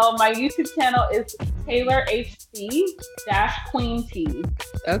channel. My YouTube channel is Taylar HC -Queen T.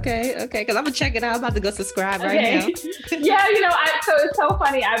 Okay, because I'm gonna check it out. I'm about to go subscribe right now. Yeah, so it's so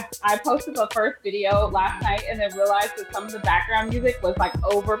funny. I posted the first video last night and then realized that some of the background music was like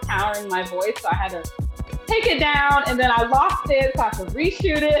overpowering my voice, so I had to take it down, and then I lost it, so I had to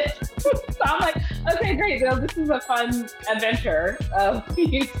reshoot it. So I'm like, okay, great. So this is a fun adventure of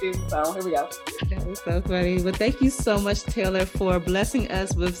YouTube. So here we go. That was so funny. But thank you so much, Taylar, for blessing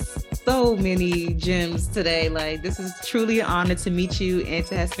us with so many gems today. Like, this is truly an honor to meet you and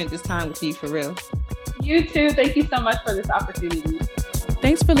to have spent this time with you, for real. You too. Thank you so much for this opportunity.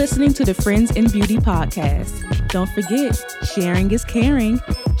 Thanks for listening to the Friends in Beauty podcast. Don't forget, sharing is caring.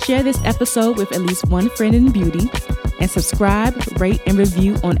 Share this episode with at least one friend in beauty, and subscribe, rate, and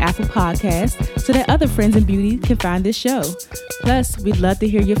review on Apple Podcasts so that other friends in beauty can find this show. Plus, we'd love to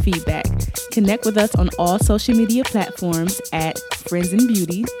hear your feedback. Connect with us on all social media platforms at Friends in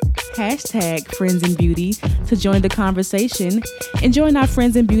Beauty, #FriendsInBeauty to join the conversation, and join our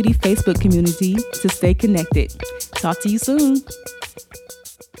Friends in Beauty Facebook community to stay connected. Talk to you soon.